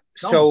 Yeah.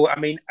 So I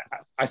mean,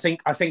 I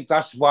think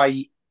that's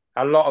why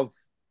a lot of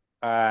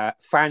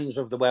fans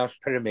of the Welsh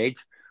Pyramid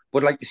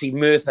would like to see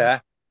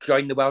Merthyr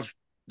join the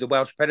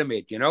Welsh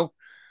Pyramid, you know.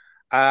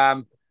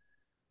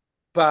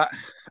 But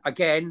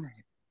again,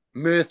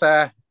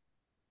 Merthyr,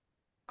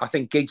 I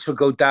think gigs will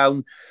go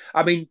down.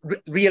 I mean,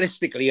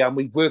 realistically, and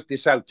we've worked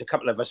this out, a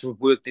couple of us have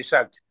worked this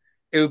out,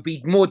 it would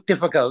be more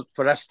difficult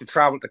for us to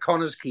travel to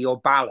Connersky or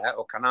Bala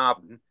or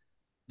Carnarvon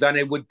than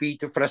it would be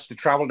for us to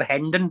travel to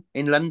Hendon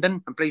in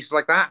London and places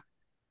like that.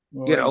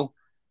 Right. You know,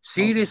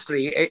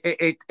 seriously,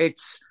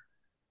 it's,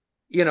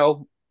 you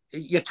know,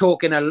 you're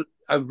talking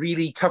a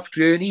really tough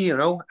journey, you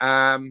know.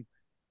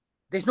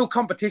 There's no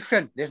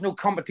competition. There's no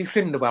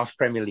competition in the Welsh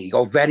Premier League,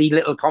 or very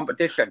little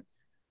competition.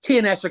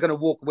 TNS are going to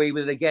walk away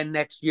with it again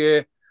next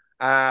year.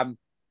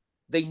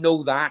 They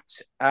know that.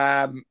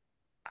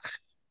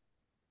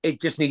 It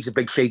just needs a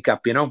big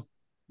shake-up, you know?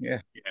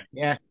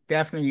 Yeah,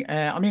 definitely.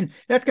 I mean,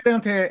 let's get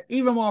on to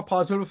even more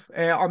positive,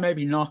 or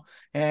maybe not.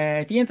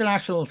 The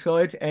international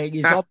side,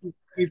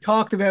 we've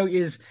talked about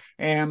is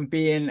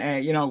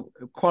being, you know,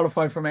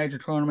 qualified for major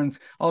tournaments,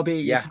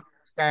 albeit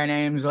star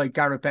names like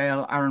Gareth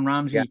Bale, Aaron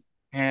Ramsey.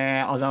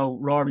 Although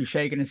Rory's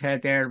shaking his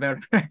head there about.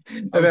 I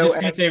was just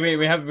going to say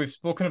we've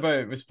spoken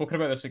about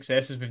the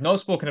successes. We've not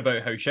spoken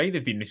about how shy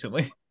they've been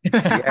recently.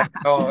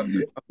 No.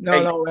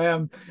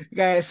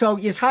 So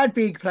you've had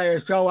big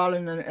players. Joe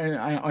Allen, and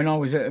I know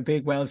was a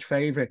big Welsh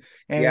favourite.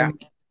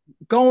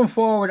 Going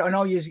forward, I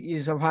know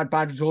you have had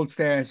bad results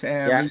there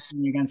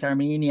recently against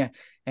Armenia.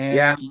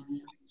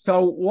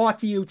 So what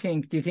do you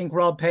think? Do you think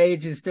Rob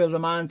Page is still the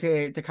man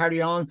to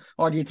carry on,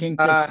 or do you think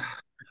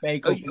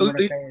fake up another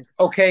phase?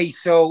 Okay,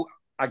 so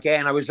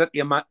again, I was at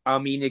the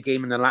Armenia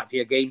game and the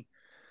Latvia game.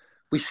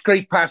 We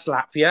scraped past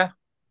Latvia.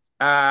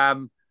 Got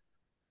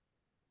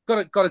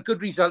a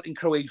good result in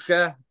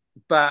Croatia,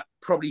 but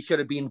probably should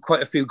have been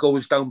quite a few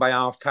goals down by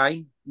half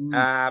time.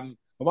 I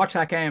watched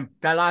that game.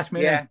 That last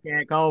minute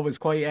goal was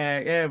quite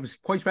it was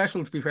quite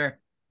special, to be fair.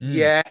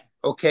 Yeah.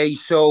 Okay,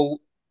 so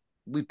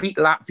we beat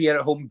Latvia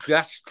at home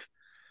just.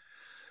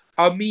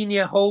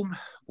 Armenia home.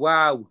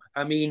 Wow.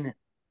 I mean,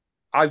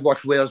 I've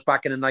watched Wales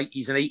back in the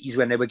 90s and 80s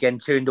when they were getting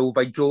turned over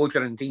by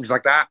Georgia and teams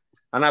like that.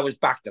 And I was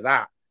back to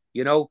that,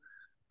 you know.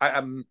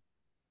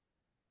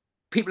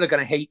 People are going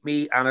to hate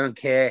me, and I don't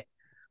care.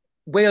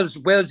 Wales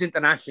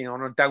internationally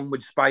on a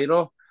downward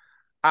spiral.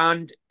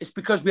 And it's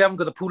because we haven't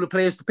got a pool of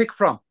players to pick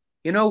from.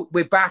 You know,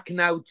 we're back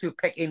now to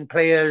picking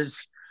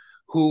players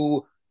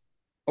who,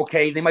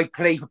 okay, they might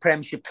play for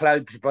Premiership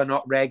clubs, but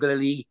not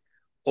regularly,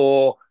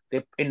 or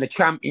they're in the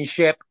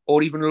Championship,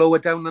 or even lower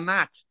down than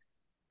that.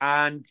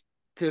 And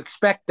to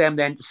expect them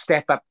then to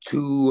step up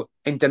to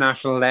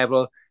international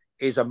level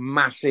is a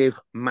massive,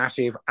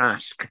 massive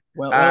ask.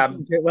 Well,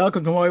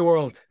 welcome to my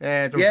world.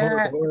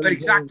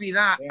 Exactly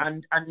that. Yeah.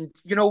 And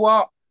you know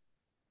what?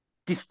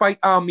 Despite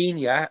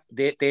Armenia,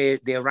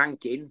 their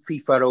ranking,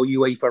 FIFA or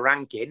UEFA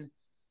ranking,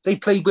 they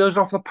play Wales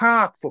off the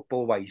park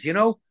football-wise, you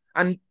know?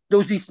 And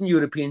those Eastern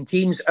European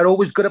teams are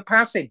always good at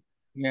passing.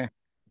 Yeah.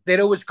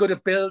 They're always good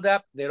at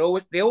build-up. They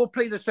all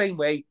play the same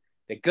way.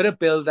 They're good at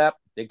build-up.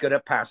 They're good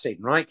at passing,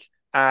 right?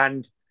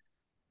 And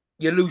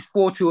you lose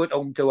 4-2 at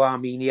home to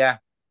Armenia.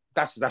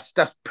 That's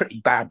pretty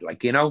bad,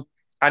 like, you know.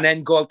 And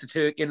then go out to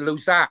Turkey and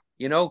lose that,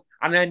 you know.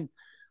 And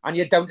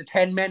you're down to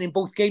 10 men in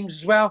both games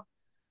as well.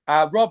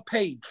 Rob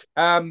Page.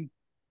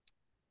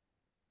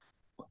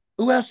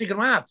 Who else are you going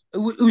to have?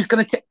 Who's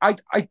going to take?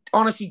 I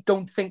honestly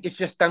don't think it's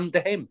just down to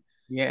him.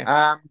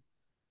 Yeah.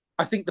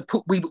 I think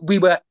we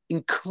were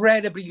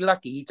incredibly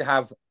lucky to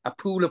have a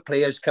pool of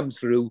players come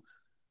through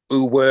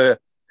who were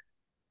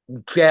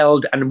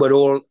gelled and were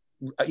all,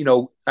 you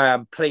know,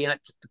 playing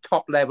at the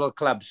top level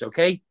clubs.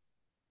 Okay.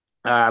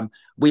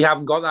 We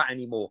haven't got that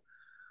anymore.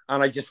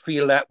 And I just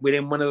feel that we're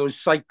in one of those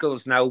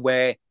cycles now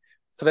where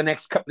for the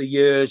next couple of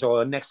years or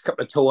the next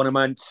couple of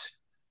tournaments,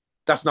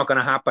 that's not going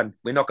to happen.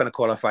 We're not going to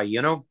qualify,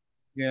 you know?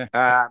 Yeah.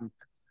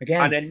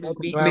 Again, and then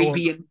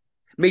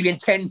maybe in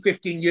 10,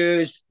 15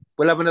 years,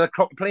 we'll have another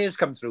crop of players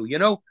come through, you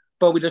know?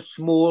 But with a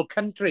small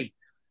country.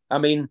 I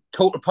mean,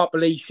 total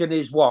population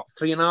is what,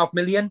 3.5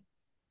 million?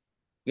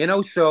 You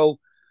know, so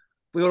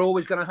we're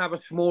always going to have a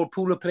small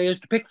pool of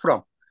players to pick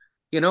from,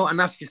 you know? And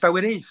that's just how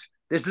it is.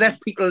 There's less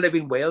people live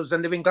in Wales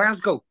than live in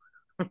Glasgow.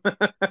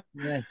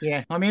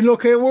 Yeah. I mean,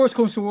 look, worst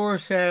comes to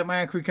worst,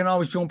 Mark, we can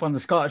always jump on the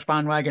Scottish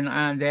bandwagon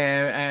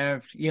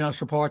and you know,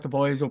 support the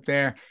boys up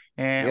there.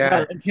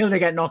 Well, until they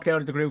get knocked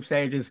out of the group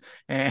stages.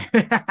 Well,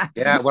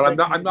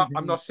 I'm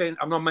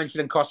not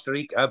mentioning Costa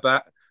Rica,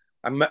 but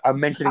I'm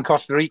mentioning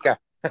Costa Rica.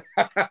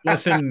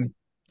 Listen,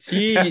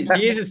 see as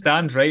it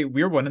stands, right?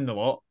 We're winning the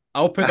lot.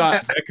 I'll put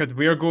that record.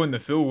 We're going the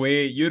full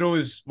way.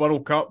 Euros,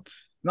 World Cup.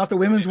 Not the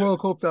Women's World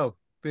Cup, though.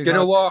 Do you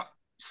know what?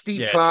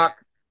 Steve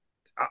Clarke,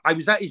 I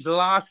was at his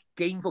last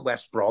game for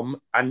West Brom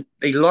and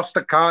they lost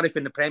to Cardiff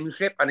in the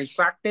Premiership and they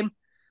sacked him.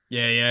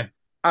 Yeah.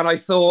 And I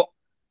thought,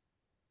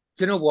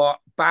 do you know what?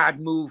 Bad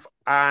move.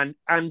 And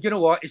you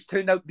know what? It's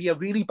turned out to be a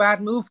really bad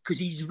move because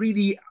he's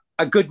really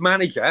a good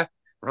manager,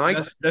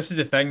 right? This is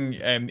the thing.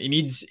 He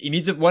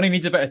needs a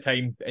bit of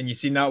time, and you've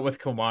seen that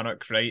with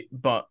Kilmarnock, right?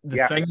 But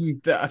the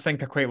thing that I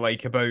think I quite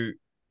like about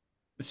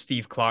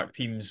Steve Clarke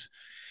teams.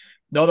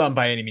 Not that I'm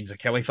by any means a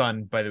Kelly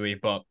fan, by the way,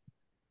 but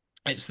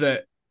it's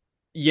that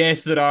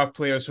yes, there are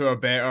players who are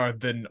better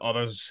than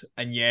others,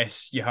 and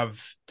yes, you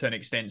have to an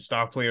extent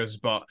star players,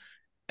 but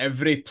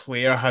every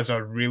player has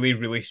a really,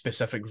 really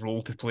specific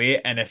role to play,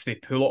 and if they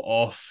pull it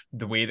off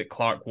the way that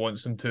Clarke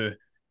wants them to,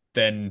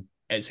 then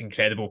it's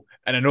incredible.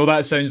 And I know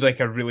that sounds like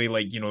a really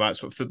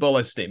that's what football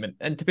is statement,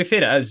 and to be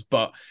fair, it is,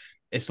 but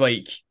it's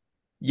like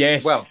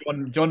yes, Well,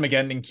 John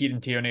McGinn and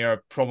Kieran Tierney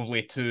are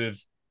probably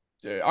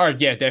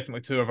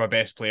definitely two of our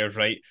best players,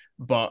 right?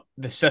 But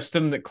the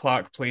system that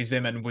Clarke plays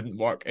them in wouldn't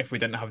work if we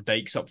didn't have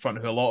Dykes up front,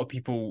 who a lot of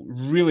people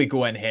really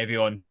go in heavy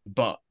on.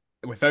 But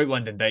without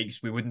Lyndon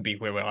Dykes, we wouldn't be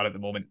where we are at the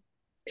moment.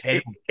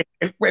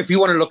 If you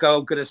want to look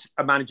how good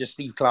a manager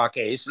Steve Clarke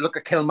is, look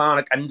at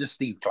Kilmarnock under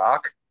Steve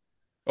Clarke.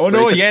 Oh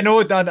no, I know.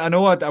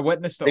 I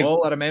witnessed it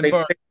all. I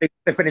remember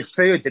they finished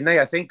third, didn't they?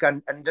 I think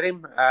under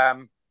him,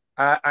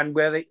 and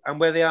where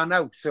they are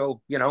now.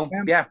 So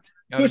yeah.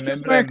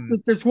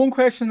 There's one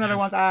question that I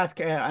want to ask,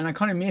 and I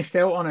kind of missed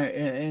out on it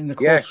in the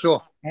cup. Yeah,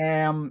 sure.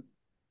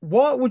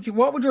 What would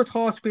your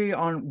thoughts be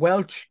on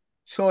Welsh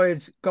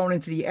sides going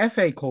into the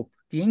FA Cup,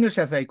 the English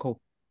FA Cup?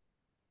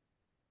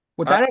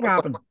 Would that ever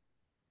happen?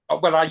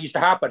 Well, that used to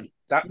happen.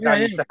 That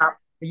used to happen.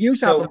 It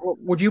used to happen.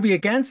 Would you be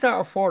against that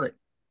or for it?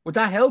 Would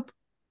that help?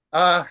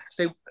 Well,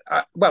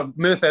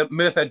 Merthyr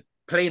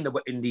play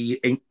in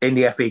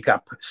the FA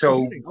Cup.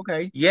 So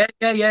okay. Yeah.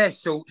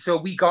 So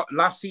we got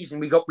last season.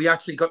 We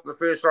actually got the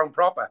first round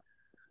proper,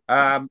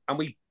 and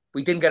we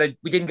didn't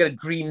get a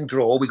dream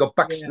draw. We got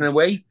Buxton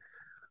away,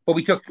 but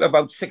we took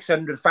about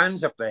 600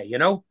 fans up there.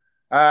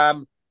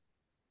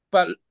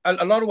 But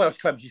a lot of Welsh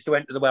clubs used to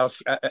enter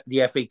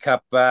the FA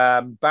Cup.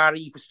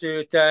 Barry for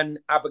certain,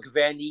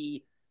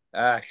 Abergavenny,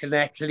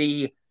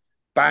 Llanelli,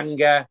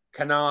 Bangor,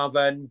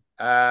 Carnarvon,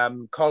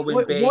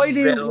 Colwyn Bay. Why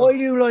do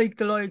you like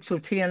the likes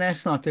of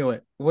TNS not do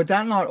it? Would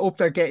that not up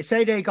their game?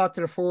 Say they got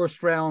to the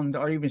first round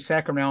or even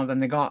second round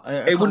and they got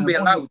it wouldn't be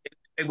allowed.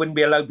 It wouldn't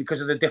be allowed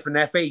because of the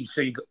different FAs.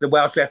 So you got the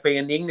Welsh FA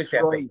and the English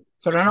FA.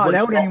 So they're not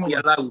allowed anymore. Be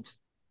allowed.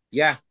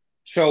 Yeah.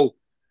 So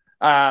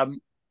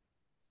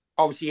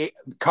obviously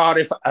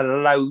Cardiff are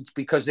allowed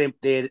because they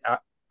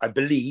I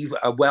believe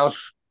are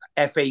Welsh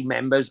FA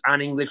members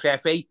and English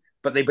FA,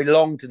 but they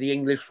belong to the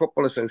English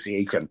Football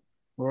Association.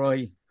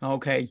 Right.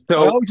 Okay.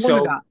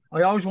 So,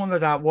 I always wondered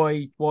that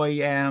why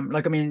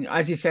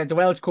as you said, the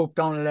Welsh Cup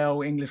don't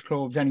allow English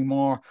clubs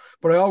anymore.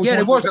 But I always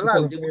it was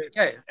allowed.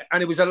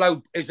 And it was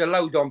allowed. It's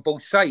allowed on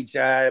both sides.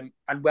 And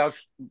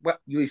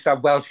you used to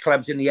have Welsh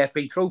clubs in the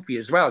FA Trophy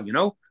as well,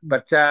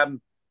 But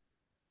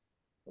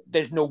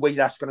there's no way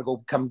that's going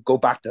to go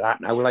back to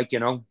that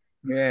now.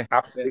 Yeah,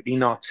 absolutely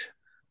not.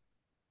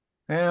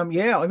 I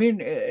mean,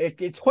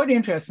 it's quite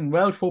interesting.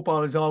 Welsh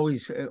football has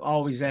always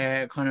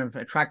kind of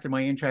attracted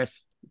my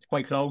interest. It's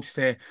quite close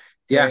to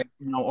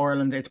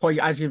Ireland. It's quite,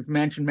 as you've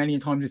mentioned many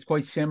times, it's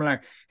quite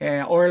similar.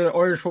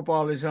 Irish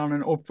football is on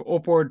an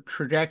upward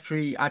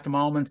trajectory at the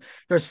moment.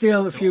 There's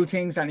still a few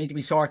things that need to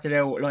be sorted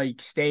out, like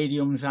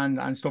stadiums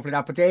and stuff like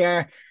that. But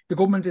the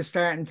government is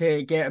starting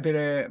to get a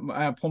bit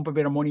of pump a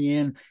bit of money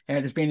in.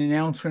 There's been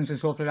announcements and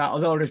stuff like that.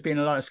 Although there's been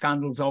a lot of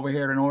scandals over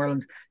here in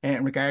Ireland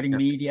regarding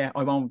media.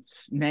 I won't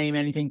name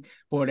anything,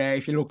 but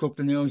if you looked up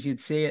the news, you'd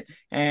see it.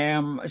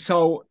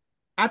 So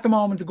at the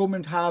moment, the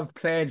government have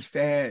pledged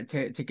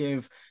to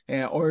give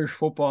Irish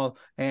football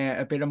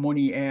a bit of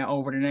money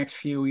over the next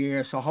few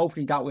years. So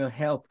hopefully that will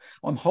help.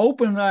 I'm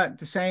hoping that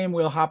the same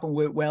will happen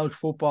with Welsh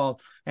football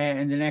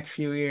in the next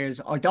few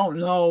years. I don't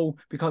know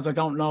because I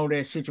don't know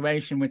the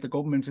situation with the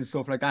governments and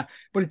stuff like that.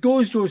 But it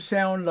does just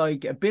sound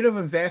like a bit of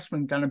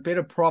investment and a bit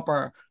of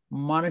proper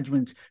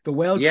management. The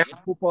Welsh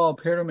football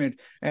pyramid,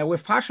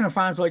 with passionate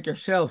fans like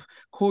yourself,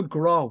 could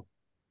grow.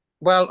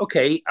 Well,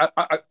 okay.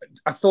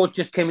 I thought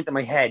just came into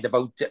my head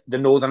about the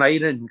Northern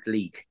Ireland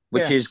League,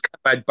 which is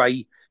covered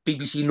by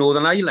BBC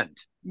Northern Ireland.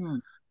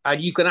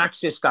 And you can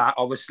access that,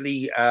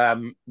 obviously,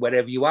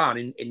 wherever you are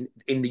in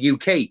the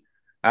UK.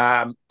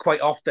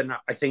 Quite often,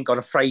 I think on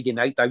a Friday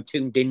night, I've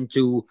tuned in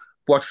to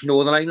watch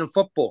Northern Ireland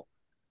football.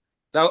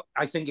 So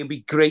I think it'd be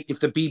great if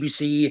the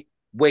BBC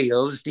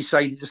Wales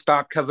decided to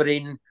start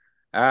covering,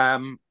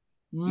 domestic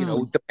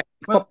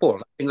football.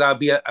 I think that'd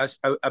be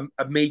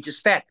a major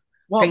step.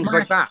 Things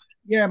like that.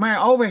 Yeah, man,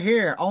 over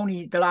here,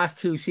 only the last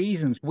 2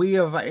 seasons, we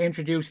have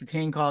introduced a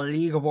thing called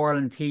League of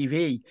Ireland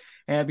TV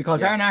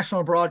because our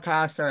national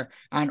broadcaster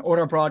and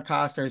other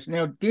broadcasters,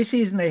 now this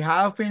season they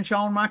have been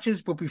showing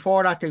matches, but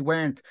before that they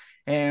weren't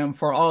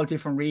for all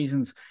different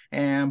reasons.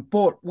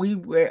 But we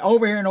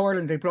over here in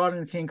Ireland, they brought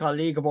in a thing called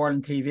League of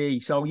Ireland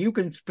TV. So you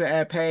can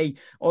pay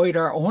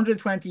either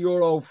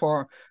 €120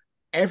 for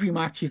every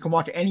match. You can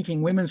watch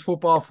anything, women's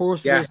football,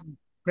 first division,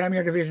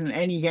 Premier Division,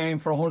 any game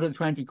for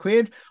 120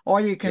 quid,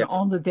 or you can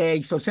on the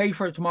day. So say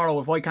for tomorrow,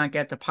 if I can't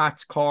get the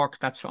Pats Cork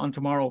that's on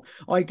tomorrow,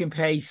 I can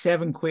pay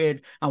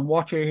 £7 and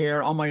watch it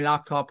here on my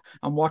laptop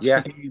and watch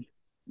the game.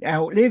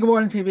 Now, League of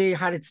Ireland TV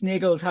had its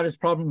niggles, had its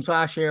problems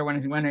last year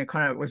when it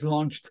kind of was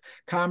launched,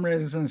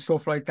 cameras and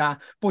stuff like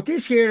that. But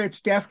this year, it's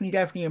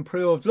definitely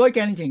improved. Like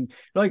anything,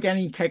 like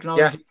any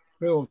technology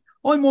improved.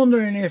 I'm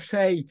wondering if,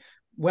 say,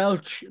 the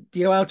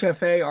Welsh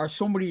FA or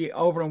somebody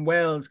over in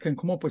Wales can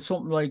come up with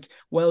something like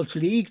Welsh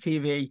League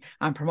TV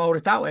and promote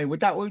it that way.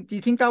 Do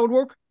you think that would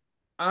work?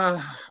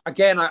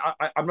 Again,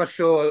 I'm not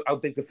sure how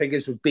big the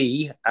figures would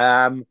be.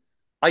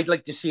 I'd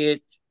like to see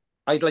it.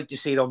 I'd like to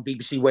see it on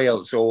BBC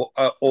Wales or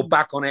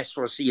back on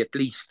SRC at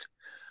least.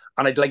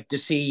 And I'd like to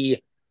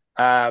see.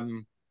 I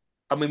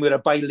mean, we're a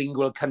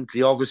bilingual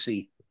country,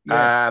 obviously.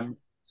 Yeah.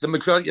 The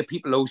majority of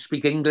people who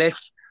speak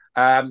English.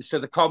 So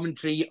the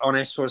commentary on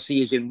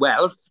SRC is in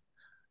Welsh,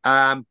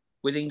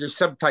 with English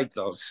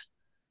subtitles.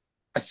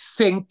 I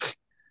think,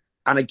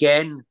 and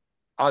again,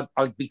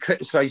 I'd be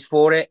criticised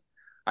for it.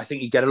 I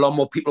think you'd get a lot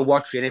more people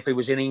watching if it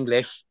was in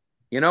English,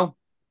 you know?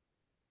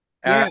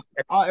 Yeah.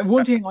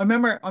 One thing I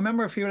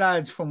remember a few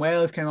lads from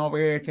Wales came over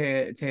here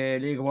to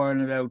League of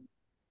Ireland about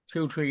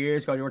 2-3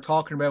 years ago. They were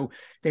talking about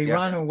they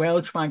ran a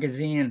Welsh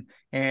magazine.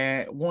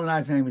 One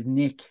lad's name was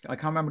Nick. I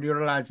can't remember the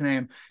other lad's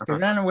name. They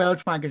ran a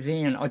Welsh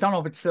magazine. I don't know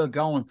if it's still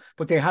going,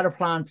 but they had a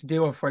plan to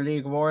do it for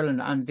League of Ireland,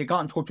 and they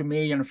got in touch with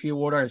me and a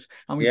few others,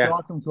 and we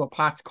brought them to a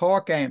Pats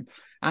Cork game.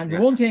 And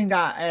the one thing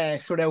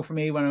that stood out for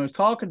me when I was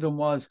talking to them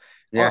was,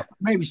 or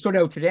maybe stood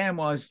out to them,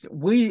 was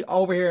we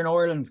over here in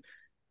Ireland.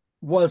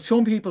 Well,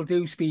 some people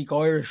do speak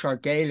Irish or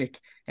Gaelic.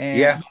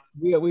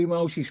 We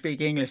mostly speak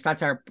English.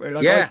 That's our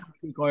I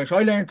speak Irish.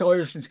 I learned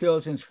Irish in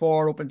school since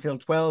 4 up until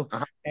 12,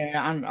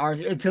 or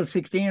until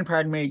 16,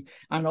 pardon me.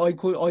 And I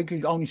could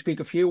only speak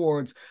a few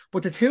words.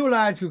 But the two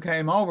lads who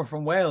came over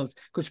from Wales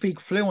could speak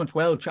fluent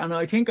Welsh, and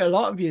I think a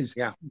lot of you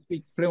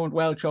speak fluent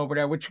Welsh over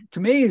there, which to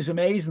me is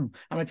amazing,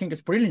 and I think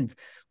it's brilliant.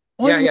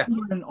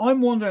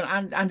 I'm wondering,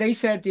 and they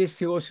said this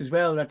to us as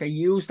well, that they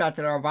use that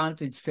to their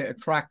advantage to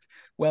attract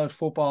Welsh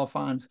football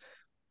fans.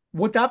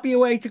 Would that be a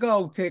way to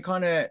go to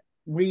kind of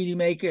really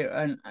make it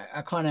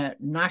a kind of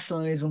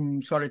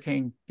nationalism sort of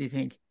thing, do you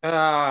think? Do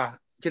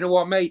you know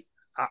what, mate?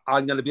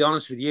 I'm going to be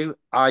honest with you.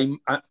 I'm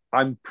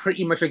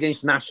pretty much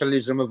against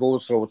nationalism of all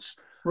sorts.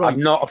 Right. I'm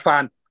not a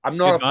fan. I'm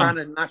not a fan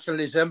of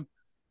nationalism,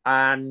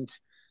 and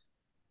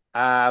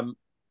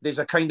there's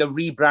a kind of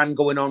rebrand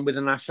going on with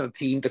the national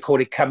team to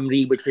call it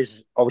Cymru, which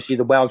is obviously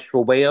the Welsh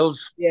for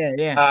Wales.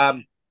 Yeah.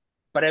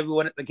 But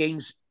everyone at the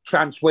games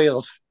chants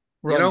Wales,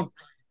 right. You know?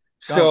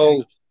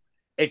 So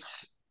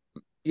it's,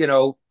 you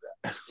know...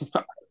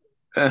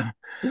 it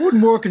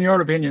wouldn't work in your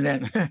opinion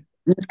then?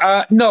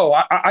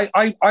 No,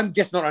 I'm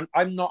just not...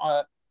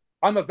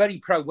 I'm a very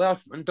proud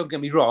Welshman, don't get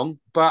me wrong,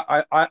 but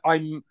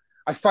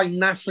I find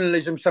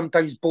nationalism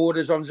sometimes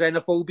borders on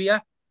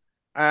xenophobia,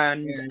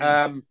 and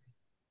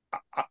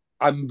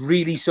I'm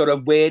really sort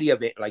of wary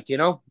of it, like, you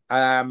know.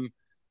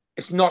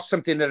 It's not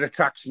something that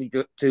attracts me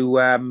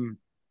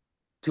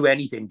to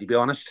anything, to be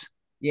honest.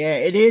 Yeah,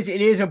 it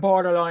is a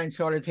borderline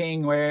sort of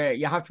thing where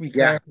you have to be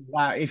careful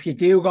that if you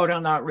do go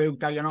down that route,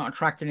 that you're not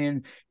attracting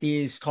in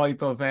these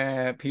type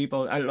of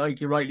people,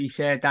 like you rightly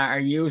said, that are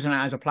using it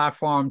as a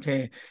platform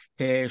to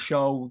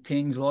show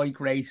things like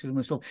racism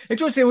and stuff.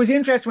 It was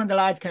interesting when the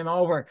lads came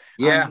over.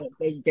 Yeah,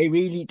 and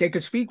they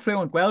could speak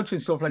fluent Welsh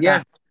and stuff like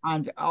that.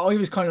 And I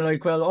was kind of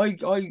like, well,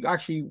 I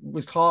actually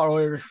was taught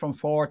Irish from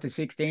 4 to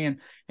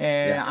 16,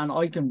 and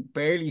I can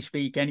barely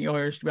speak any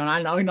Irish, to be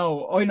honest. And I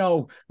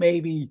know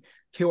maybe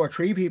 2 or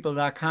 3 people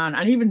that can,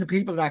 and even the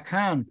people that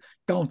can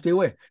don't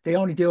do it. They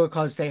only do it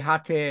because they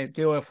had to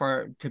do it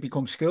to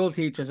become school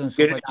teachers and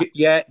stuff like that.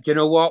 Yeah, do you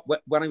know what?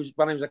 When I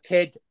was a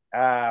kid,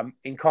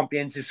 in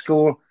comprehensive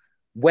school,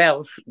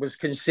 Welsh was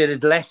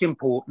considered less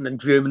important than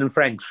German and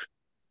French.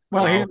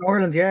 Well, here in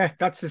Ireland,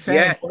 that's the same.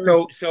 Yeah,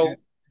 so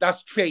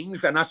that's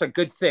changed, and that's a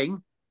good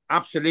thing,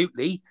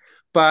 absolutely.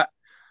 But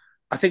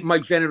I think my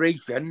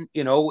generation,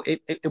 you know,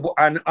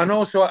 and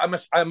also I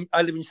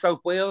live in South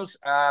Wales.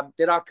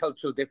 There are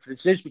cultural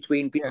differences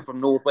between people from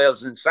North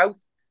Wales and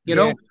South. You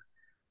know,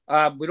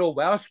 we're all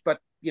Welsh, but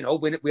you know,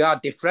 we are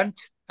different.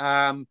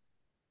 I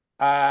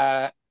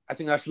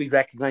think that's to be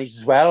recognised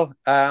as well.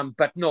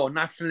 But no,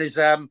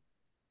 nationalism,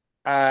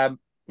 no,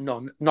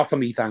 not for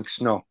me, thanks.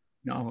 No,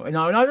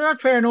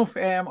 that's fair enough.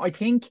 I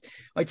think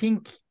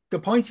the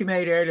points you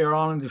made earlier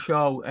on in the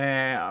show,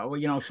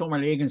 you know, summer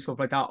league and stuff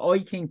like that, I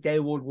think they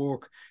would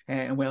work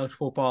in Welsh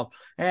football.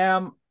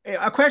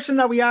 A question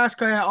that we ask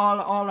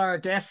all our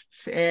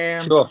guests: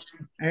 sure.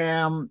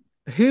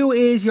 Who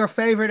is your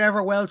favourite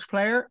ever Welsh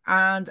player,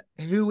 and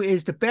who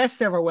is the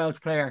best ever Welsh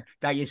player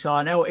that you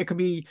saw? Now, it could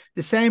be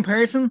the same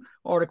person,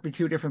 or it could be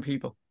 2 different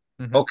people.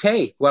 Mm-hmm.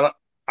 Okay, well,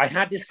 I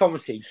had this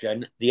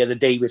conversation the other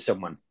day with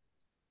someone.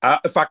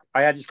 In fact,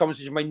 I had this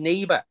conversation with my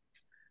neighbour.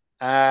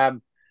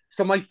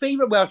 So my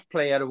favourite Welsh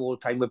player of all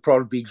time would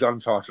probably be John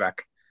Toshak.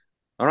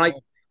 All right?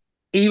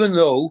 Even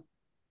though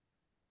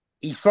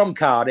he's from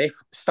Cardiff,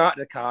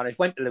 started at Cardiff,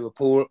 went to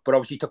Liverpool, but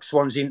obviously took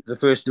Swansea into the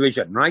first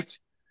division, right?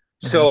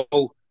 Mm-hmm. So,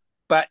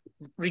 but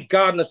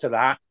regardless of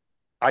that,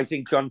 I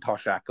think John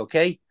Toshak,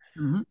 okay?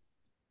 Mm-hmm.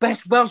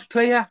 Best Welsh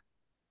player?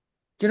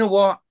 Do you know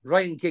what?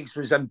 Ryan Giggs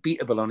was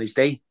unbeatable on his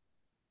day,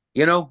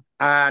 you know?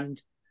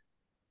 And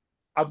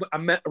I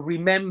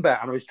remember,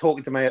 and I was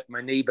talking to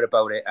my neighbour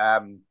about it,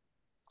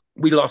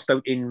 we lost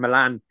out in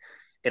Milan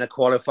in a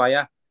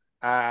qualifier.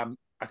 And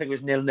I think it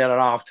was 0-0 at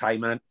half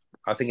time, and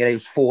I think it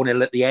was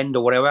 4-0 at the end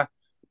or whatever.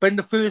 But in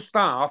the first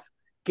half,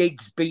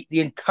 Giggs beat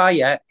the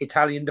entire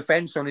Italian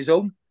defence on his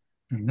own.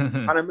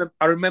 And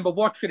I remember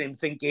watching him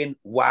thinking,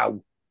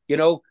 wow, you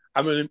know,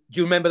 I mean, do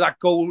you remember that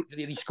goal that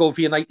he scored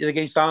for United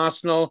against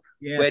Arsenal,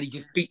 where he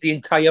just beat the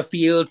entire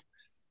field?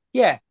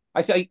 Yeah,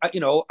 I think, you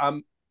know,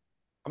 I'm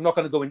not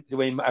going to go into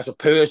him as a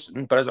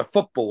person, but as a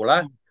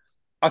footballer,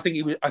 I think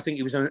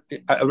he was a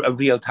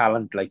real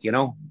talent, like, you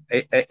know,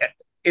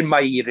 in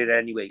my era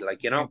anyway,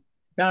 like, you know.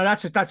 No,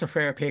 that's a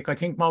fair pick. I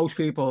think most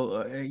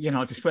people, you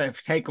know, just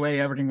take away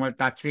everything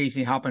that's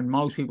recently happened,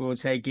 most people would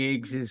say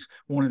Giggs is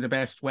one of the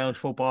best Welsh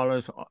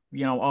footballers,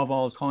 you know, of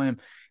all time.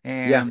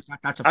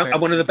 That's a fair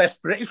and one of the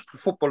best British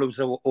footballers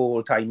of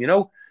all time, you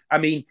know. I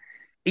mean,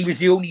 he was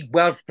the only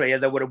Welsh player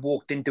that would have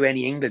walked into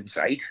any England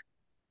side.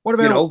 What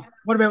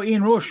about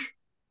Ian Rush?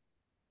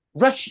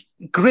 Rush,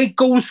 great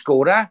goal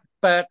scorer,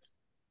 but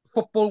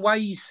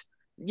football-wise,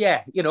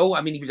 yeah, you know,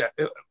 I mean, he was a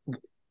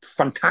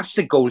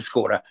fantastic goal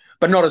scorer,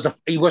 but not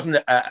as he wasn't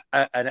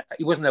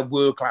a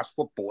world-class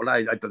footballer,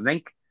 I don't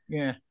think.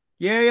 Yeah,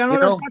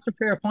 no, that's a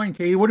fair point.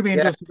 He would have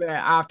been just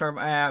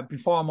after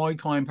before my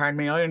time. Pardon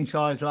me, I only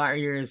saw his latter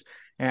years,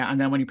 and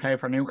then when he played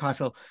for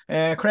Newcastle,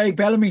 Craig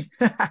Bellamy.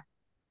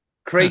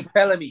 Craig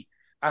Bellamy,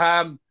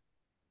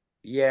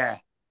 yeah.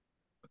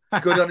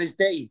 Good on his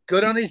day.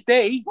 Good on his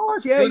day. He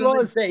was. Good on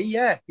his day.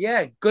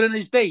 Yeah. Good on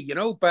his day, you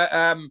know. But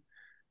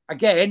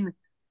again,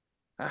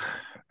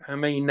 I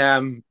mean,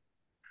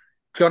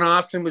 John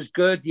Hartson was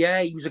good.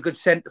 Yeah, he was a good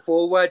centre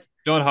forward.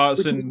 John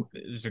Hartson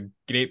is a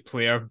great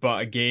player,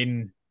 but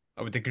again,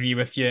 I would agree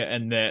with you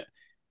in that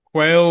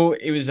while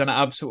he was an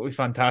absolutely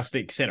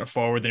fantastic centre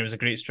forward and he was a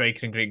great striker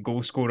and great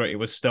goal scorer, he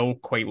was still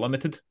quite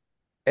limited.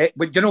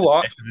 But you know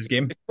what? His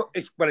game.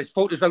 It's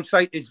photos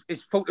outside.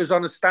 It's photos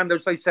on a stand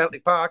outside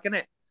Celtic Park, isn't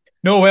it?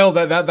 No, well,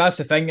 that's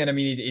the thing, and I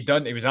mean,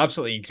 he was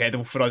absolutely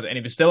incredible for us, and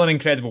he was still an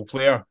incredible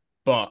player.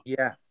 But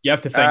yeah, you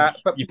have to think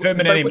you put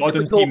him in any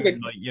modern team,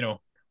 like, you know.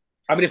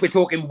 I mean, if we're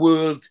talking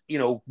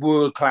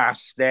world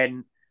class,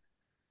 then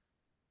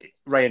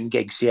Ryan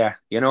Giggs, yeah,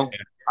 you know. Yeah.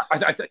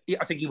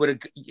 I think he would have,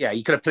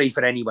 he could have played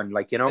for anyone,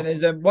 like, you know. And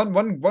is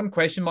one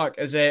question mark,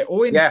 is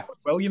Owen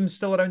Williams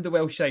still around the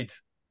Welsh side?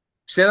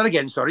 Say that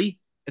again, sorry.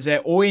 Is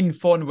Owen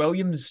Fawn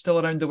Williams still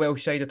around the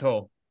Welsh side at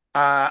all?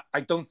 I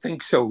don't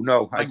think so.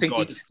 No, Thank I think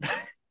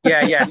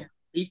God.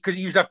 because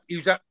he was up.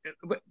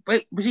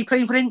 Was he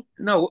playing for him?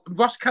 No,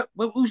 Ross Cup.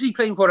 Who's he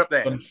playing for up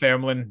there?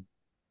 Dunfermline.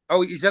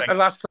 Oh, he's at the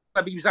last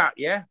club he was at.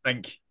 Yeah, I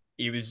think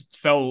he was.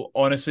 Phil,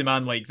 honestly,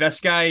 man, like this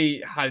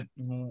guy had,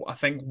 I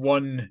think,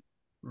 one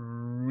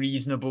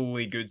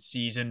reasonably good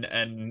season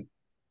in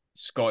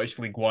Scottish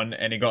League One,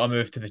 and he got a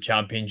move to the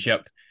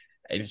Championship.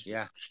 He was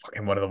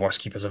fucking one of the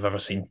worst keepers I've ever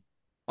seen.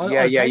 I'll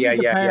tell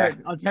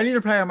you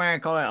the player,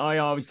 Mark, I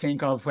always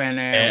think of when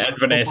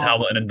Inverness,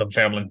 Hamilton and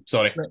Dunfermline.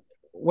 Sorry.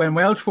 When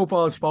Welsh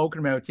football is spoken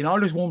about, you know,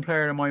 there's one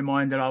player in my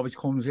mind that always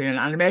comes in,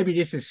 and maybe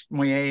this is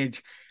my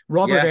age,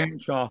 Robert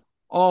Earnshaw.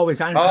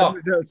 Always, and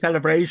his little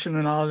celebration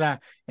and all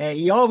that.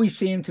 He always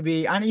seemed to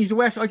be, and he's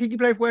I think he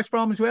played for West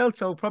Brom as well,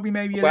 so probably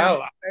maybe.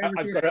 Well,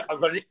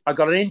 I've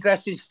got an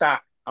interesting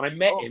stat, and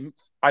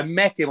I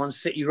met him on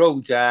City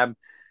Road. If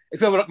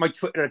you ever look at my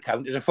Twitter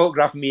account, there's a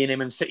photograph of me and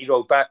him on City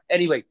Road. But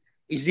anyway,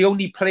 he's the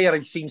only player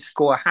I've seen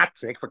score a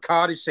hat-trick for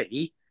Cardiff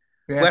City,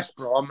 West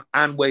Brom,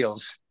 and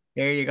Wales.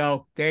 There you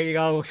go.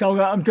 So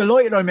I'm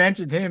delighted I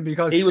mentioned him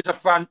because he was a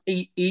fan.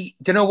 Do you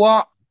know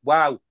what?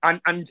 Wow.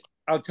 And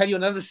I'll tell you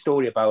another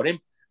story about him.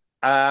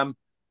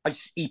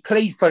 He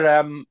played for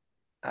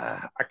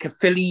a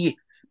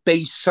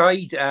Caerphilly-based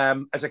side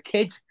as a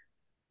kid.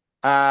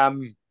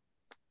 And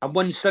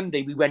one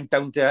Sunday we went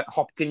down to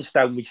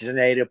Hopkinstown, which is an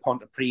area of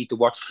Pontypridd, to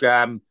watch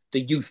the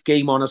youth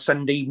game on a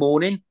Sunday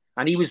morning.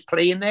 And he was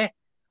playing there.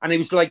 And it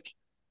was like,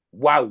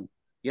 wow,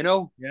 you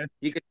know,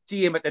 you could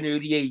see him at an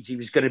early age. He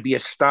was going to be a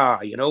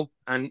star, you know,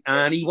 and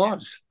he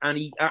was, and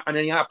he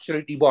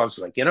absolutely was,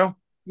 like, you know.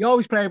 He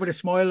always played with a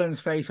smile on his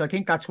face. I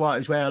think that's what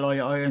as well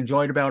I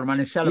enjoyed about him, and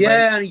his celebration.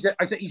 Yeah, and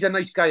I think he's a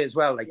nice guy as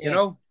well, like, you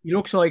know. He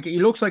looks like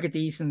a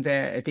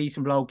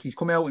decent bloke. He's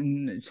come out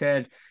and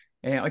said.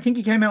 I think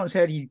he came out and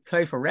said he'd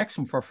play for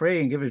Wrexham for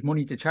free and give his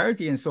money to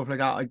charity and stuff like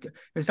that.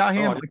 Is that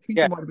him? I think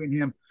it might have been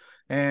him.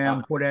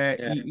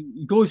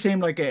 He does seem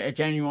like a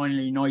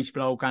genuinely nice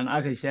bloke, and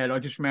as I said, I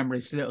just remember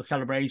his little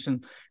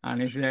celebration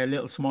and his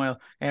little smile.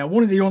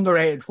 One of the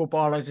underrated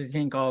footballers I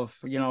think of,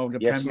 you know, the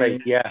Premier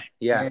League.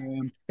 Yeah.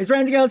 Is there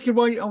anything else you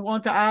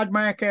want to add,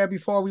 Mark,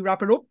 before we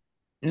wrap it up?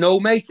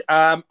 No, mate.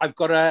 I've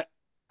got a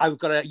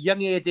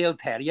young Airedale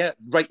Terrier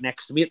right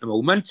next to me at the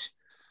moment,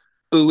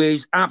 who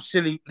is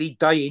absolutely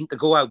dying to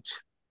go out.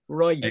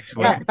 Right.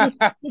 Excellent. Just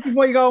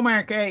before you go,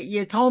 Mark,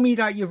 you told me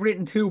that you've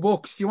written 2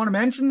 books. Do you want to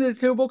mention the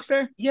 2 books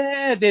there?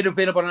 Yeah, they're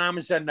available on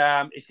Amazon.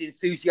 It's the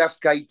Enthusiast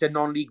Guide to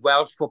Non-League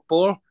Welsh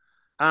Football.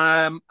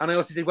 And I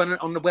also did one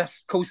on the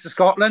west coast of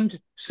Scotland.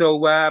 So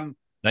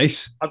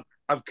nice.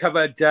 I've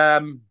covered,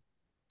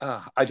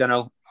 I don't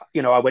know,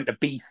 you know, I went to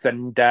Beath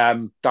and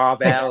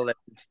Darvel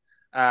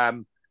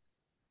and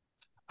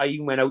I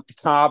even went out to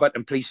Tarbert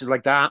and places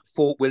like that,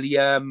 Fort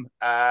William,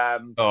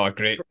 Oh,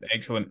 great,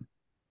 excellent.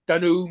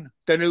 Dunoon.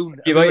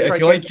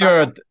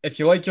 If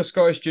you like your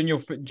Scottish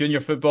junior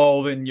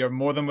football, then you're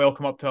more than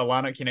welcome up to a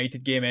Lanark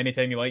United game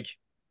anytime you like.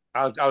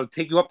 I'll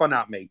take you up on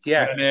that, mate.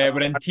 Yeah,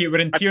 we're in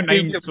tier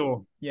 9,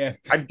 so yeah.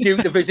 I'm due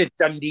to visit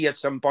Dundee at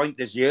some point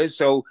this year,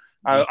 so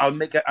I'll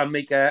make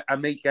that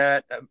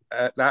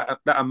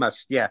a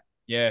must. Yeah.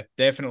 Yeah,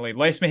 definitely.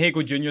 Les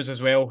Mahego Juniors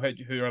as well,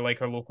 who are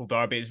like our local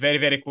derby. It's very,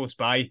 very close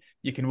by.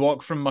 You can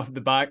walk from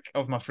the back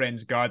of my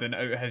friend's garden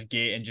out of his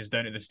gate and just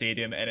down to the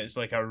stadium, and it's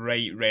like a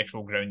right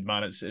retro ground,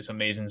 man. It's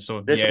amazing.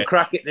 So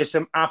there's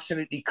some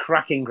absolutely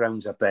cracking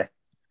grounds up there.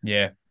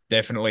 Yeah,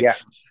 definitely. Yeah.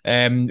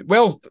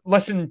 Well,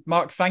 listen,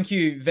 Mark, thank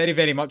you very,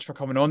 very much for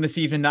coming on this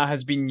evening. That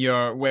has been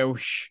your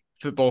Welsh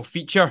football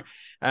feature.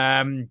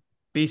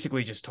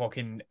 Basically just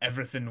talking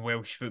everything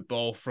Welsh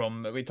football.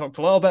 We talked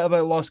a little bit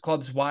about lost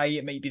clubs, why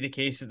it might be the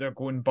case that they're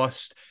going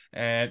bust,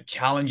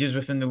 challenges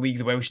within the league,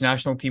 the Welsh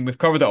national team. We've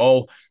covered it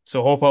all.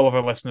 So hope all of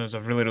our listeners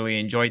have really, really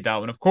enjoyed that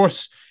one. Of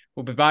course,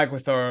 we'll be back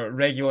with our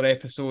regular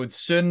episodes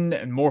soon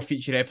and more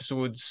featured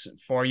episodes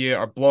for you.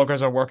 Our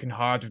bloggers are working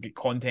hard. We've got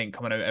content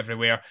coming out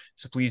everywhere.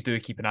 So please do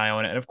keep an eye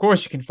on it. And of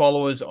course, you can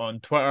follow us on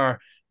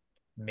Twitter.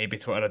 Maybe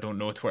Twitter, I don't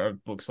know. Twitter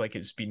looks like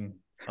it's been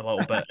a little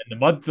bit in the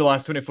mud the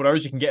last 24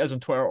 hours. You can get us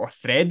on Twitter or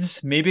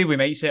Threads. Maybe we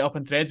might set up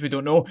on Threads. We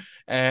don't know.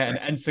 And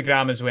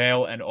Instagram as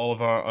well, and all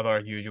of our other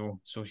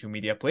usual social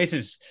media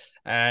places.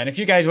 And if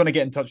you guys want to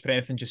get in touch for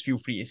anything, just feel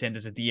free to send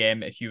us a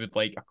DM if you would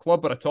like a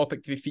club or a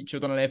topic to be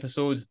featured on an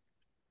episode.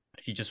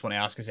 If you just want to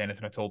ask us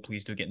anything at all,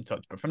 please do get in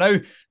touch. But for now,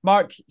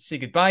 Mark, say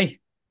goodbye.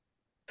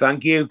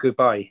 Thank you.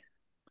 Goodbye.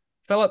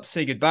 Philip,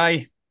 say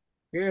goodbye.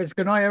 Cheers.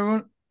 Good night,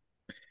 everyone.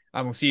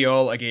 And we'll see you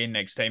all again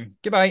next time.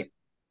 Goodbye.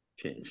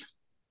 Cheers.